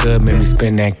look good, make me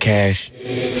spend that cash.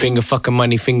 Finger fucking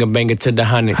money, finger banger to the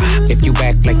hundreds. If you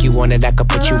act like you want it, I could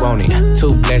put you on it.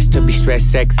 Too blessed to be stressed,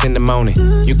 sex in the morning.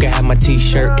 You can have my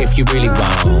t-shirt if you really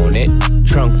want it.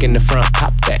 Trunk in the front,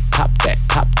 pop that, pop that,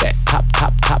 pop that, pop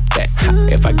that.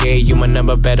 If I gave you my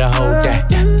number, better hold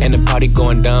that. And the party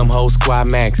going dumb, whole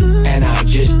squad max. And I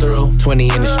just threw 20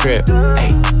 in the strip.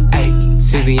 Ay, ay,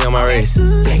 60 on my wrist.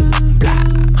 Bling, blah,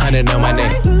 100 on my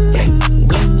neck. Bling,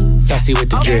 blah, saucy with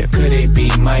the drip. Could it be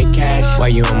my cash? Why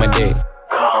you on my dick?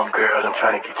 Calm, girl, I'm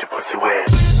trying to get your pussy wet.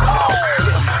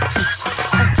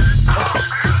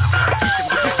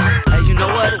 Hey, you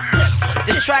know what?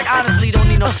 This track honestly don't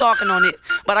need no talking on it,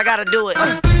 but I gotta do it.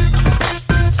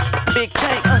 Big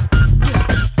Tank,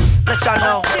 let y'all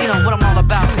know, what I'm all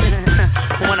about.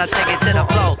 When I take it to the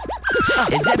flow.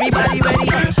 Is everybody ready?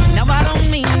 Now I don't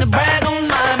mean to brag on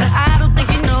mine, but I don't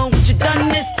think you know what you done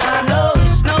this time. No,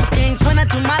 no things when I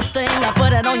do my thing. I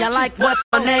put it on you like, what's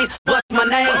my name? What's my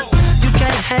name? You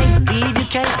can't hang, believe you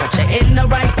can't, but you're in the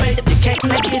right place. If you can't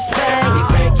make it spang, we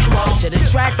break you off to the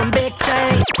track from Big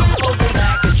Tank. Cause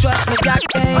trust me, got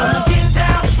game. Get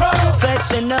down,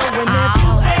 professional, and if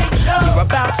you ain't know, you're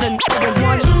about to know the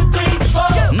 1, 2, 3,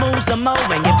 4 moves them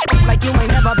over, and you like you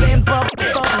ain't never been broke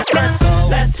before. Let's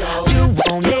go. You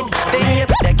want it, then you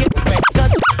better get ready.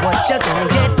 Cause what you gon'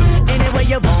 get, anyway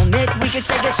you want it. We can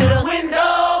take it to the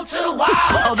window, to the wall.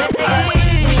 Oh, baby, we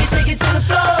can take it to the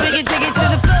floor. We can take it to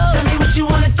the floor. Tell me what you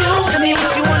wanna do. Tell me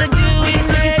what you wanna do. We can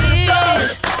take it to the floor.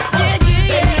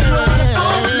 Yeah. You wanna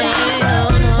fool with me?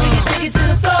 We can take it to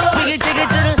the floor. We can take it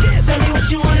to the. Tell me what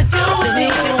you wanna do. Tell me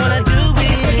what you wanna do. We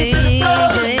can take it to the floor.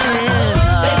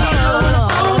 Baby, you wanna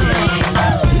fool with me?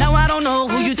 Now I don't know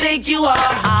who you think you are.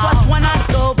 Trust when I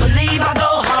go, believe I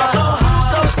go hard.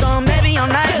 So strong, baby, all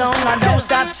night long. I don't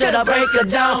stop till I break it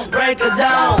down, break it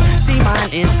down. See mine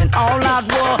isn't all out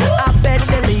war. I bet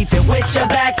you leave it with your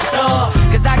back sore.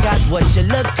 Cause I got what you're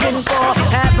looking for.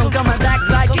 Have them coming back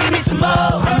like, give me some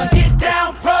more. I'ma get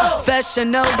down,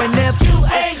 professional, and if you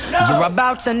ain't know, you're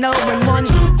about to know when 1,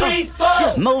 2, 3,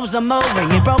 4 moves them over.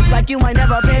 And you broke like you ain't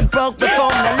never been broke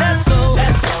before. Now let's go.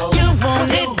 You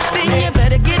want it, then you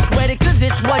better get ready. Cause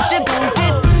it's what you gon'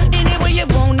 get. Anyway you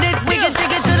want it, we can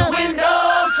take it to the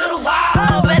window, to the wall.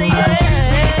 Oh, better yeah.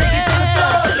 Take it to the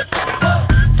floor, to the floor.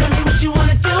 Tell me what you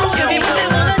wanna do. Tell me what you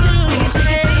wanna do. We can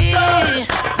take it to the floor.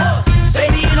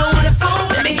 Baby, you don't wanna fool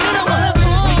with me. You don't wanna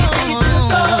fool. We can take it to the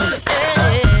floor, to the floor.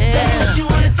 Tell me what you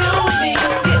wanna do with me.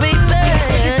 We can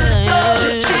take it to the floor,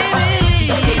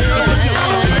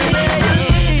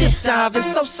 tip diving,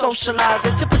 so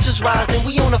socializing, temperatures rising.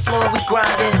 We on the floor, we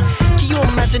grinding. Can you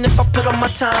imagine if I put on my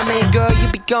time in? Girl, you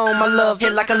be gone, my love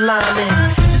hit like a lineman.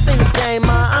 This ain't a game,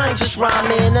 I ain't just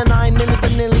rhyming. And I ain't Milli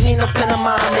Vanilli, ain't no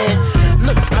pantomiming.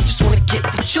 Look, I just wanna get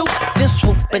with you, then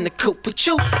swoop in the coop with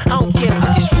you. I don't care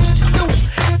what these roosters do.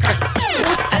 Cause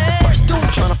at the first dude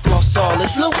tryna floss all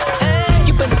this loot.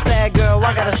 You been a bad girl,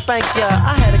 I gotta spank ya.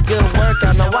 I had a good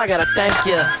workout, now I gotta thank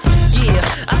ya.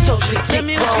 Yeah, I told you to get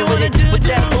wrong with it. With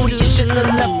that booty, you shouldn't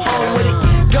have left home with it.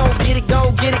 Go get it, go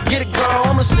get it, get it, girl.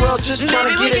 I'm a squirrel just trying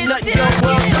to get it, nothing go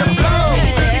well to the floor.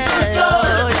 Take it to the floor.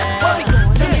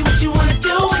 Tell me what you wanna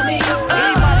do with me. We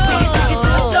can take it to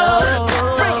the floor.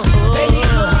 Baby, you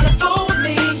don't wanna fool with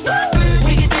me.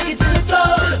 We can take it to the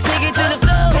floor. Take it to the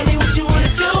floor. Tell me what you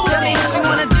wanna do. Tell me what you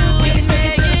wanna do. We can take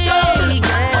it to the floor.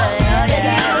 Baby,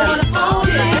 you don't wanna fool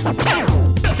with me.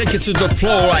 Take it to the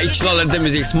floor aici la LEONARDJ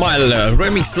Music Smile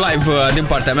Remix live din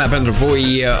partea mea pentru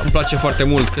voi. Îmi place foarte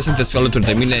mult că sunteți alături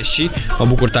de mine și mă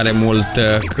bucur tare mult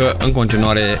că în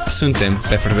continuare suntem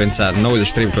pe frecvența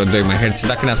 93,2 MHz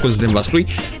dacă ne asculti din Vaslui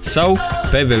sau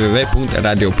pe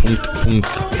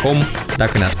www.radio.com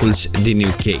dacă ne asculti din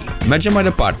UK. Mergem mai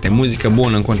departe, muzică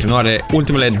bună în continuare,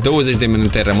 ultimele 20 de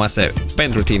minute rămase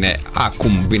pentru tine.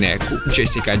 Acum vine cu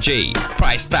Jessica J,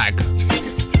 Price Tag.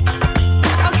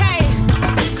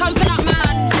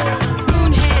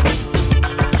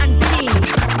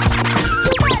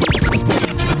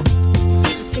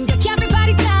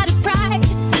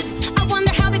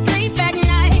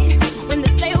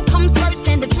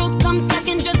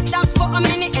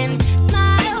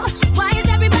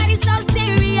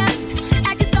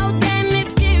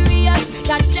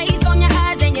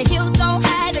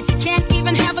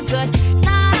 Have a good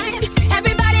time.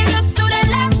 Everybody look to the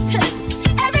left.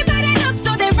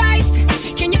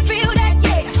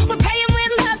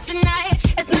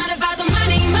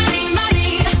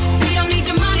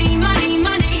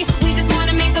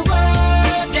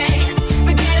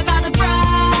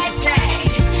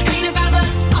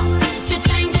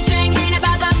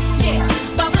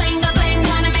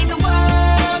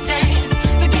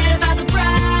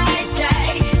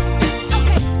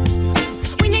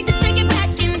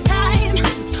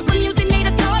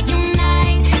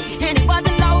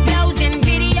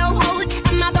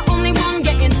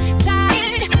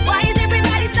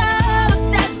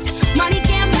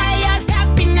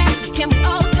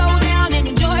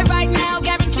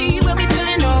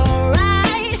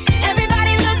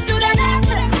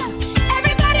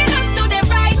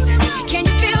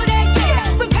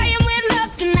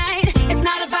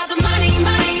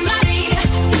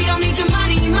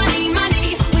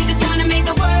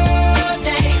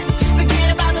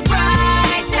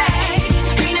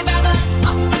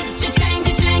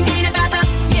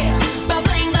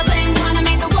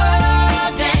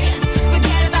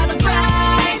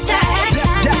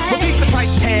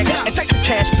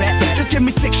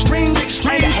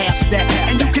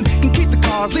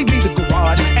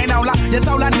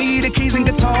 That's all I need, the keys and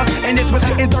guitars. And it's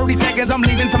within 30 seconds, I'm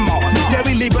leaving to Mars. Yeah,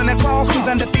 we leaving across these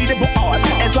undefeatable odds.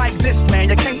 It's like this, man,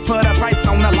 you can't put a price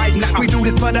on the life. Now we do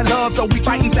this for the love, so we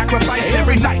fight and sacrifice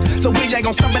every night. So we ain't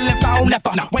gon' stumble and fall,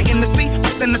 never. Waiting to see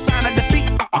us in the sign of defeat.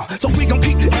 So we gon'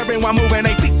 keep everyone moving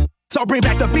their feet. So bring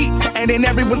back the beat, and then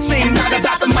everyone sings. Not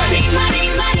about the money,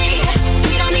 money, money.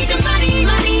 We don't need your money,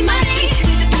 money, money.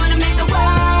 We just wanna make the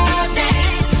world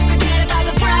dance. Forget about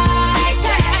the price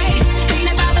tag.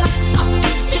 Ain't about the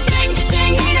cha-ching,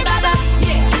 cha-ching. Ain't about the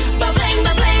ba-bling,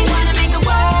 ba-bling. Wanna make the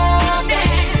world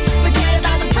dance. Forget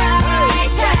about the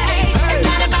price tag. It's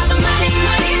not about the money,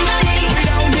 money, money.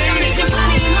 We don't need your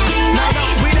money, money, money.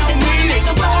 We just wanna make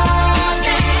the world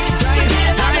dance. Forget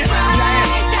about the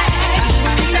price tag.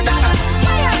 Ain't about the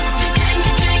cha-ching,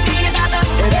 cha-ching. Ain't about the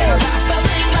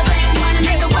ba-bling, ba-bling. Wanna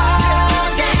make the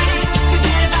world dance.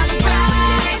 Forget about the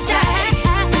price tag.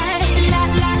 La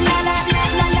la la la la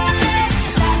la la.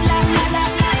 La la la la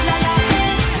la la la.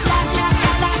 La la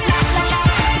la la la la la.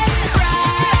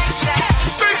 Price tag.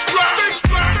 Big strap.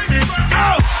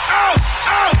 Out.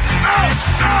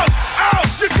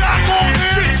 You got more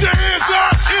hair. Get your hands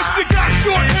up if you got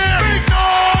short hair. Big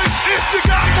noise if you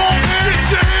got more hair. Get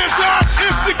your hands up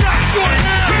if you got short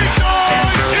hair. Big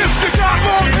noise if you got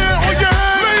more hair on your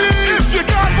head. Ladies, if you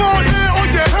got more hair on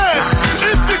your head.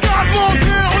 If you got more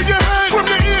hair on your head. From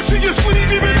the ear to your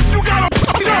sleeve, even if you got a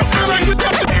Can I get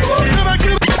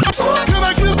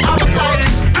I was like,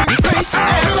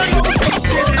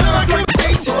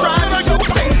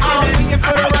 I'm waiting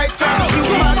for the right time to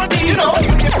shoot my steam. You know,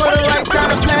 waiting for the right time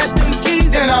to flash them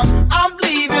keys. And I'm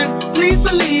leaving, please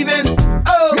believe in.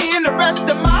 Me and the rest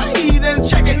of my heathens.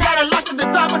 Check it, got it locked at the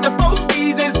top of the Four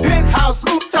Seasons. Penthouse,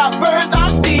 rooftop, birds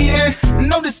I'm feeding.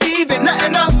 No deceiving,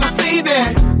 nothing up my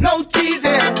sleeving. No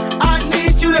teasing, I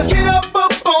need you to get up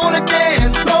on the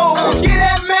dance floor. Get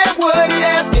that man what he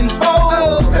asking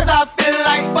for. Cause I feel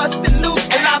like busting loose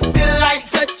and I feel like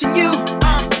touching you.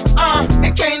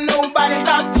 And can't nobody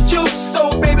stop the juice.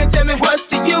 So baby, tell me what's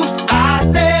the use? I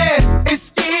said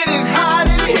it's getting hot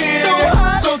in here. So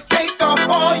hot, so take off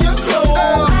all your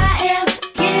clothes. I am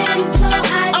getting so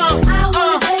hot. I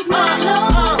wanna take my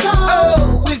clothes off.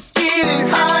 Oh, it's getting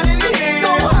hot in here.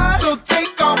 So hot, so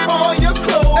take off all your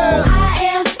clothes. I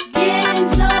am getting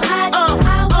so hot. I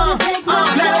wanna take my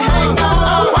clothes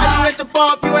off. Why you at the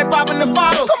bar if you ain't popping the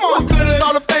bottles? Come on, what good is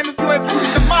all the fame if you ain't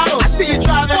fooling the models? I see you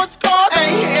driving sports cars,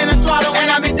 ain't hitting the throttle, and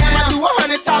I be down. I do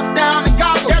 100 top down and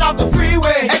gobble. Get off the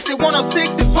freeway, exit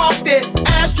 106 and parked it.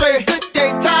 Ashtray, good day,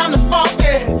 time to spark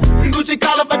it. Gucci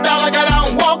collar for dollar, got out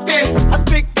and walked it. I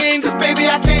speak in, cause baby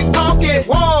I can't talk it.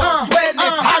 Whoa, sweating,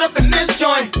 it's hot up in this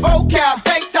joint. Vocab,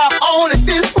 tank top on at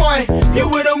this point. You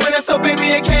with a winner, so baby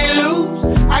you can't lose.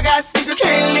 I got secrets,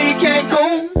 can't leave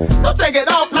Cancun. So take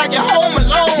it off like you're home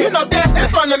alone. You know, dancing in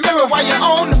front of the mirror while you're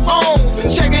on the phone.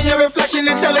 Checking your reflection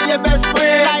and telling your best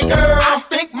friend, like, girl, I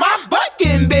think my butt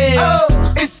getting big. Oh,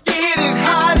 it's getting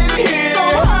hot in here. So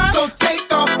hot, so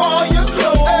take off all your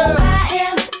clothes. I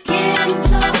am getting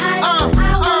so hot. I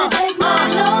wanna take my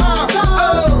clothes off.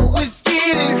 Oh, it's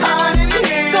getting hot in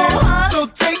here. So hot, so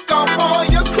take off all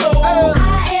your clothes. I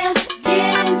am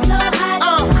getting so hot.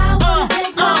 I wanna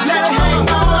take my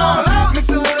clothes off. Mix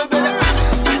a little bit of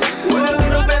with a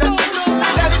little bit of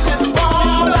let it just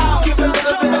fall out. Give a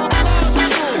little bit of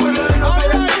with a little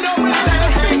bit of let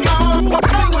it hang on.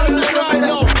 Sing with a little bit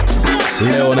of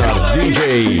LEONARDJ.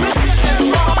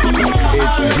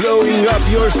 It's blowing up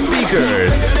your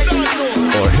speakers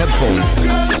or headphones.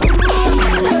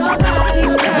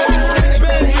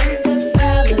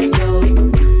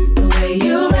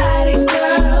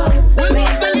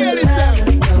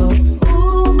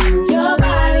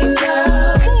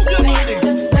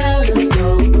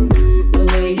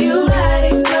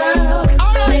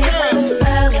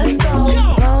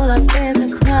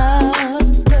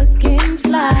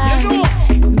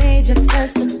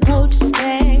 First approach,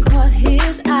 then caught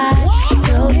his eye.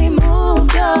 Slowly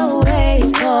moved away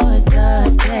towards the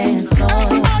dance floor.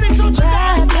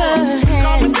 Grabbed her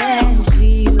hand and she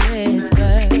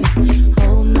whispered,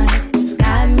 "Hold my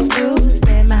got you.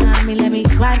 Stand behind me, let me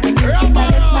grind you. If I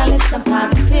lift my lips, I'm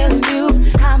probably feeling you.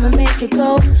 I'ma make it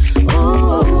go.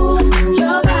 Ooh,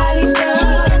 your body,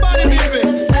 girl. Makes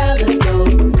the fellas go.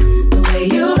 The way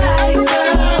you ride it,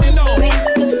 girl, makes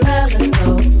the fellas go.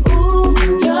 Ooh,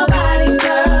 your body,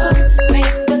 girl,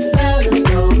 makes the fellas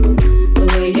go. The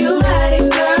way you ride it,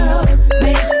 girl,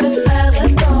 makes the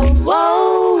fellas go.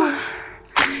 Whoa,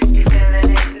 you feeling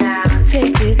it now?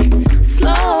 Take it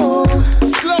slow,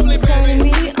 slowly, turning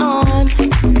me on.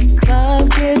 Club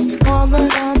gets warmer,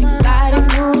 body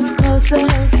moves closer.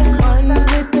 One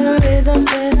with the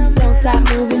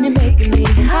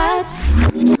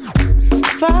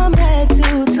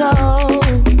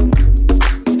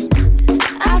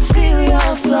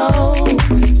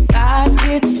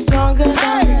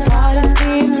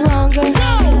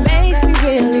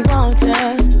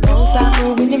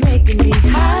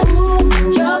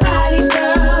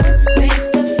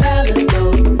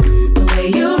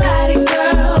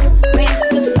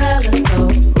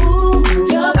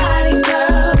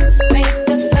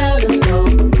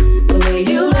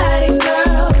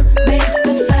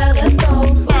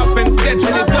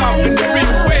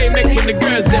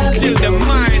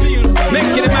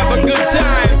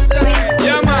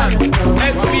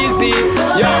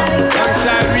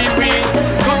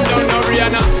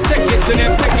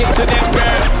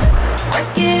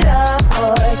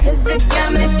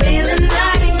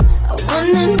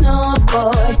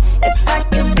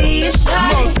a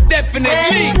shot. Most definitely.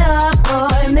 Set it up,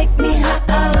 boy, make me hot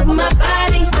all over my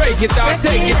body. Break it off,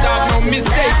 take it off, no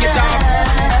mistake it off.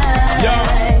 Yo.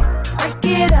 Break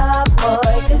it up,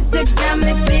 boy, cause it got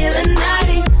me feeling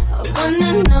naughty. I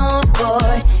wanna know,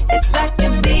 boy, if I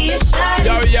could be a shawty.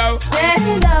 Yo, yo. Set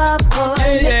it up, boy,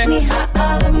 make me hot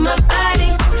all over my body.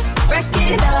 Break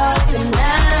it up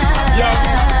tonight. Yo,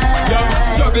 yo,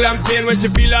 struggle and pain when she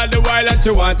feel all the while and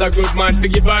she want a good man to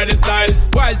give her the style.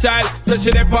 Wild child, so she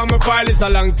dey on my file. It's a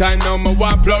long time now, me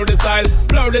want plow the style.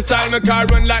 Plow the style, my car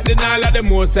run like the Nile. Of the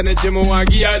most energy, me want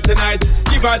give her tonight.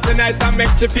 Give her tonight and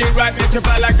make she feel right. Make she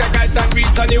fly like a kite and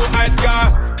reach a new height scar.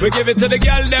 We give it to the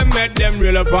girl, them make them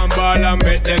reel up and ball and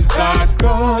make them start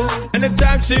call.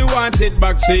 Anytime she want it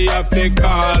back, she have to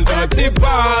call. Dirty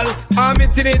Paul, I'm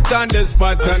hitting it on the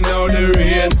spot and now the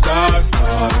rain start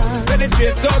fall.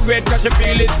 Penetrate so great, cause you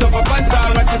feel it tough up and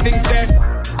tall. What you think, say?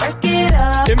 Break it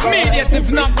up, immediate if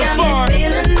not before.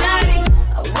 Feeling naughty.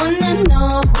 I wanna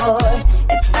know, boy,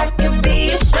 if I could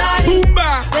be a shawty.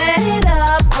 Set it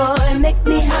up, boy, make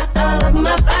me hot all over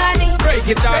my body. Break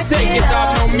it off, take it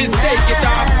off, no mistake it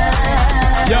off.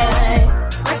 Yo.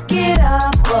 Break it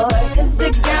up, boy, cause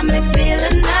it got me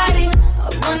feeling naughty. I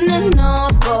wanna know,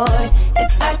 boy,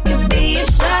 if I could be a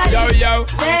shawty. Yo, yo.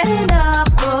 Set it up,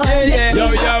 boy, yeah, yeah.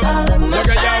 make me hot all over my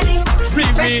body.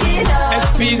 Break it up,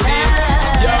 SPZ.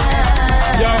 Yo.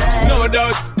 Yo, no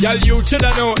doubt, y'all you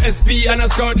shoulda know SP and a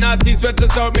scout, naughty sweat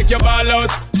us out, make your ball out.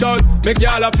 Shout, make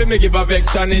y'all up, me give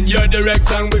affection in your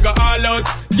direction, we go all out.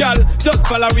 Y'all, just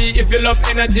follow we if you love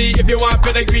energy, if you want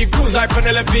pedigree, cruise like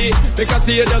Penelope. Because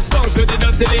you just bounce with the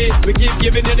dirty. We keep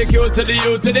giving you the Q to the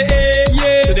U to the A,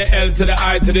 yeah. To the L to the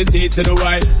I to the T to the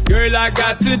Y. Girl, I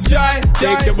got to try,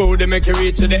 take your booty, make you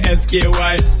reach to the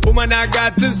SKY. Woman, I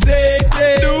got to say,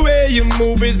 the way you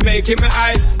move is making me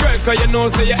high. Girl, cause you know,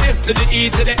 say your S to the E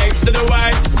to the X to the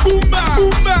Y. Boom, bam,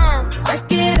 boom, bam.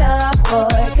 Break it up, boy,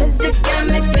 cause it got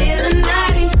me feeling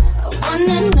naughty. I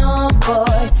wanna know,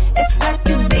 boy, if I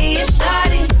could be a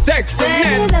shawty. Sexiness.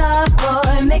 Set it up,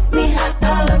 boy, make me hot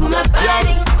all over my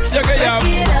body. Yo, yo, yo,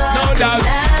 no doubt.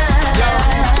 Yo,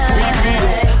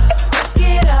 Break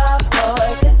it up, boy,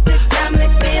 cause it got me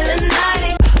feeling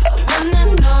naughty. I wanna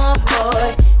know, boy,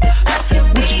 if I could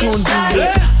be a shawty.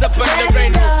 Let's up on the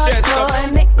rain, no stress up. Boy,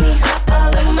 make me hot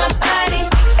all over my body.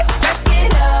 Break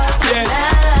it up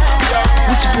tonight.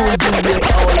 What you gonna do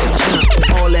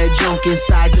with all that junk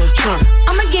inside your trunk?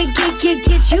 I'ma get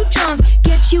you drunk,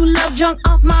 get you love drunk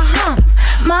off my hump,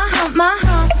 my hump, my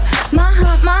hump, my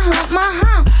hump, my hump, my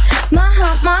hump, my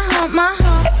hump, my hump, my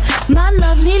hump, my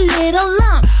lovely little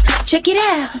lumps. Check it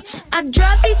out. I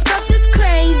drive these brothers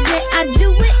crazy. I do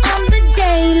it on the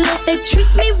daily. They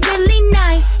treat me really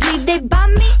nicely. They buy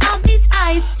me all these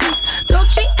ices,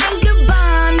 Dolce and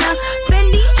Gabbana,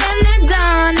 Fendi and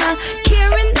Adana.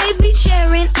 Karen, they be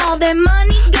sharing all their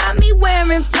money. Got me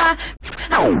wearing fly.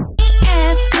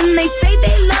 Asking, they say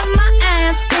they love my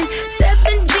ass and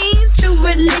 7 jeans, true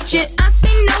religion. I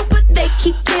say no, but they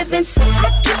keep giving, so I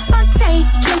keep on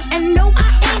taking. And no, I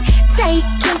ain't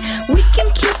taking. We can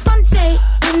keep on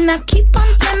dating. I keep on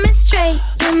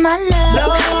demonstrating my love,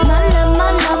 my love,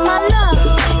 my love, my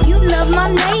love. You love my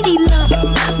lady lumps,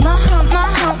 my hump, my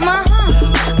hump, my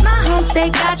hump, my humps. They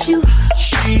got you.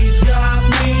 She's got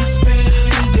me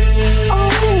spending. Oh,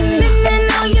 spending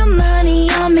all your money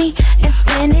on me and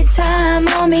spending time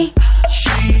on me.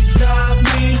 She's got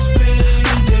me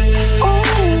spending. Oh,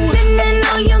 spending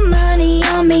all your money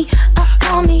on me,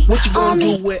 on me. What you gonna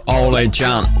do with Ole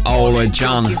Can, Ole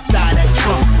Can, inside that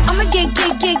trunk? I'ma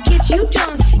get you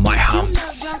drunk. My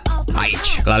Humps.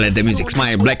 Aici, la LED Music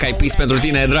Smile, Black Eyed Peas pentru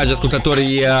tine, dragi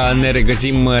ascultători. Ne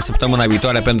regăsim săptămâna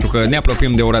viitoare pentru că ne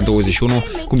apropiem de ora 21.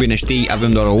 Cum bine știi,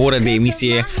 avem doar o oră de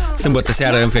emisie sâmbătă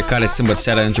seară, în fiecare sâmbătă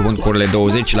seară, începând cu orele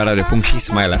 20 la Radio. Și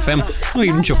Smile FM. Nu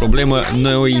e nicio problemă,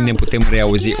 noi ne putem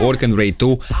reauzi oricând vrei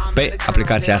tu pe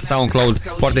aplicația SoundCloud.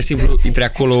 Foarte simplu, intri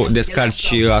acolo,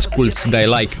 descarci, asculti, dai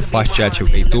like, faci ceea ce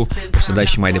vrei tu. Poți să dai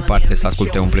și mai departe să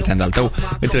asculte un prieten al tău.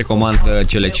 Îți recomand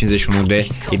cele 51 de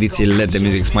ediții LED de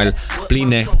Music Smile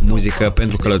pline muzică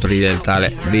pentru călătoriile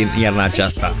tale din iarna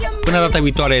aceasta. Până data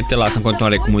viitoare te las în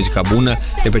continuare cu muzica bună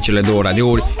de pe cele două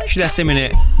radiouri și de asemenea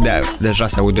deja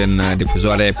se aude în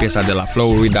difuzoare piesa de la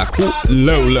Flow Rida cu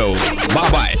Low Low. Bye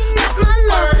bye!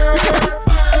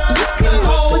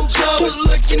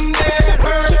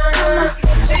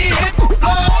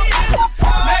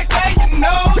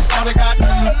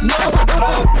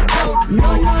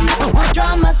 No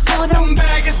drama, so don't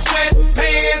bag of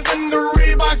sweatpants and the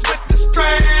Reeboks with the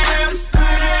straps.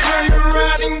 Turn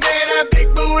around and get that big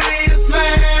booty to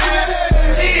slam.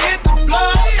 She hit the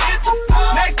floor.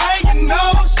 Next thing you know,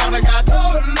 Shawty got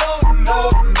low.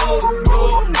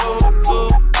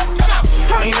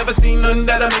 seen nothing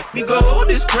that'll make me go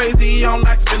this crazy. I'm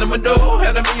like spinning my dough.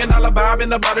 Had $1 million vibe in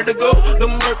the body to go.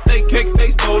 Them birthday cakes, they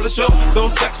stole the show. So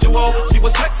sexual, she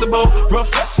was flexible,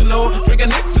 professional, drinking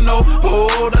Xano.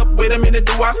 Hold up, wait a minute,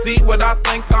 do I see what I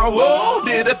think I will?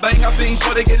 Did a thing I seen,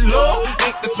 sure they get low.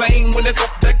 Ain't the same when it's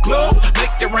up that close.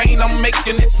 Make it rain, I'm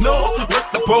making it snow. Work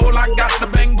the pole, I got the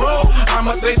bang bro.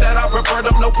 I'ma say that I prefer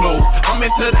them no clothes. I'm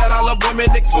into that, I love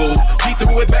women exposed. She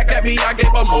threw it back at me, I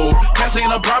gave her more. Cash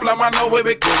ain't a problem, I know where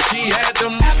it goes. She had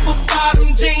them apple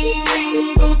bottom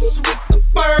jean boots with the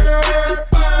fur.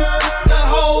 The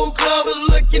whole club was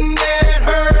looking at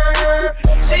her.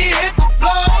 She hit the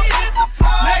floor.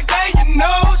 Next thing you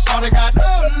know, shawty got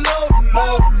low.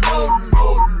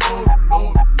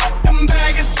 Them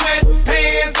baggy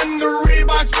sweatpants and the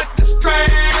Reeboks with the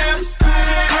straps.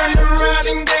 Turned around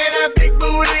and gave that big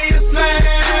booty a slap.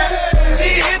 She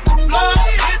hit the floor.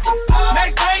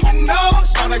 Next thing you know,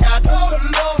 shawty got low.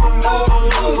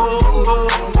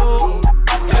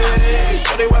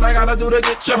 What I gotta do to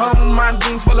get you home? My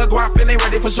jeans full of guap and they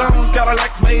ready for shows.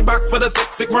 Cadillacs Maybach for the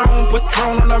sexy grown. Put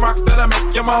Patron on the rocks that'll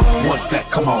make you moan. 1 stat,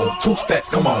 come on. 2 stats,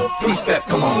 come on. 3 stats,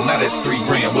 come on. Now that's $3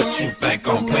 grand. What you think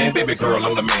I'm playing? Baby girl,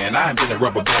 I'm the man. I ain't been a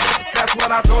rubber band. That's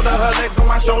what I told her. Her legs on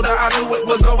my shoulder. I knew it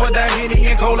was over. That Henny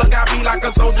and Cola got me like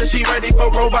a soldier. She ready for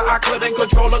Rover. I couldn't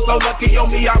control her. So lucky on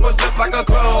me, I was just like a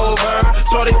clover.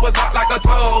 Shorty was hot like a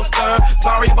toaster.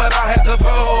 Sorry, but I had to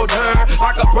fold her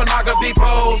like a pornography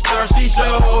poster. She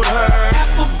showed her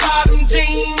apple bottom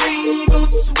jean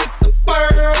boots with the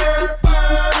fur.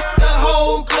 The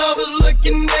whole club was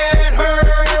looking at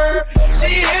her.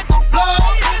 She hit the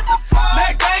floor.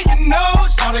 Next thing you know,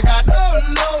 shawty got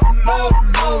low.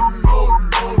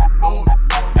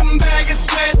 Them baggy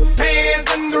sweatpants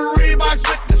and the Reeboks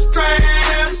with the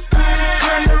straps.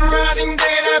 Turned around and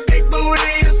gave that big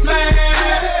booty a slap.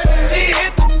 She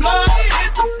hit the floor.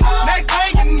 Next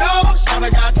thing you know, shawty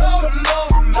got low.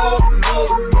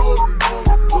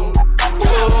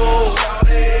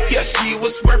 Yeah, she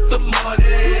was worth the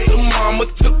money. The mama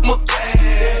took my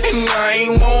cash, and I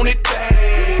ain't want it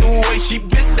back. The way she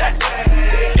bit that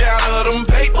ass, got her them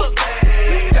papers,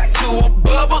 tattoo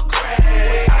above her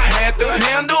crack. I had to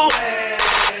handle that.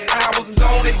 I was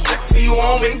on it, sexy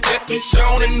woman, kept me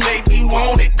shown and made me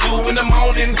want it. 2 in the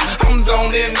morning, I'm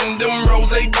zoning, and them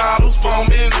rose bottles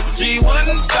foaming. She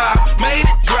wouldn't stop, made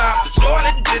it drop.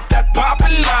 Shorty did that pop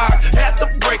and lock, had to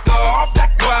break her off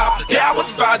that cloud. Yeah, I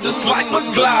was fine just like my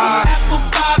Glide. Apple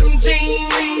bottom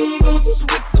jeans.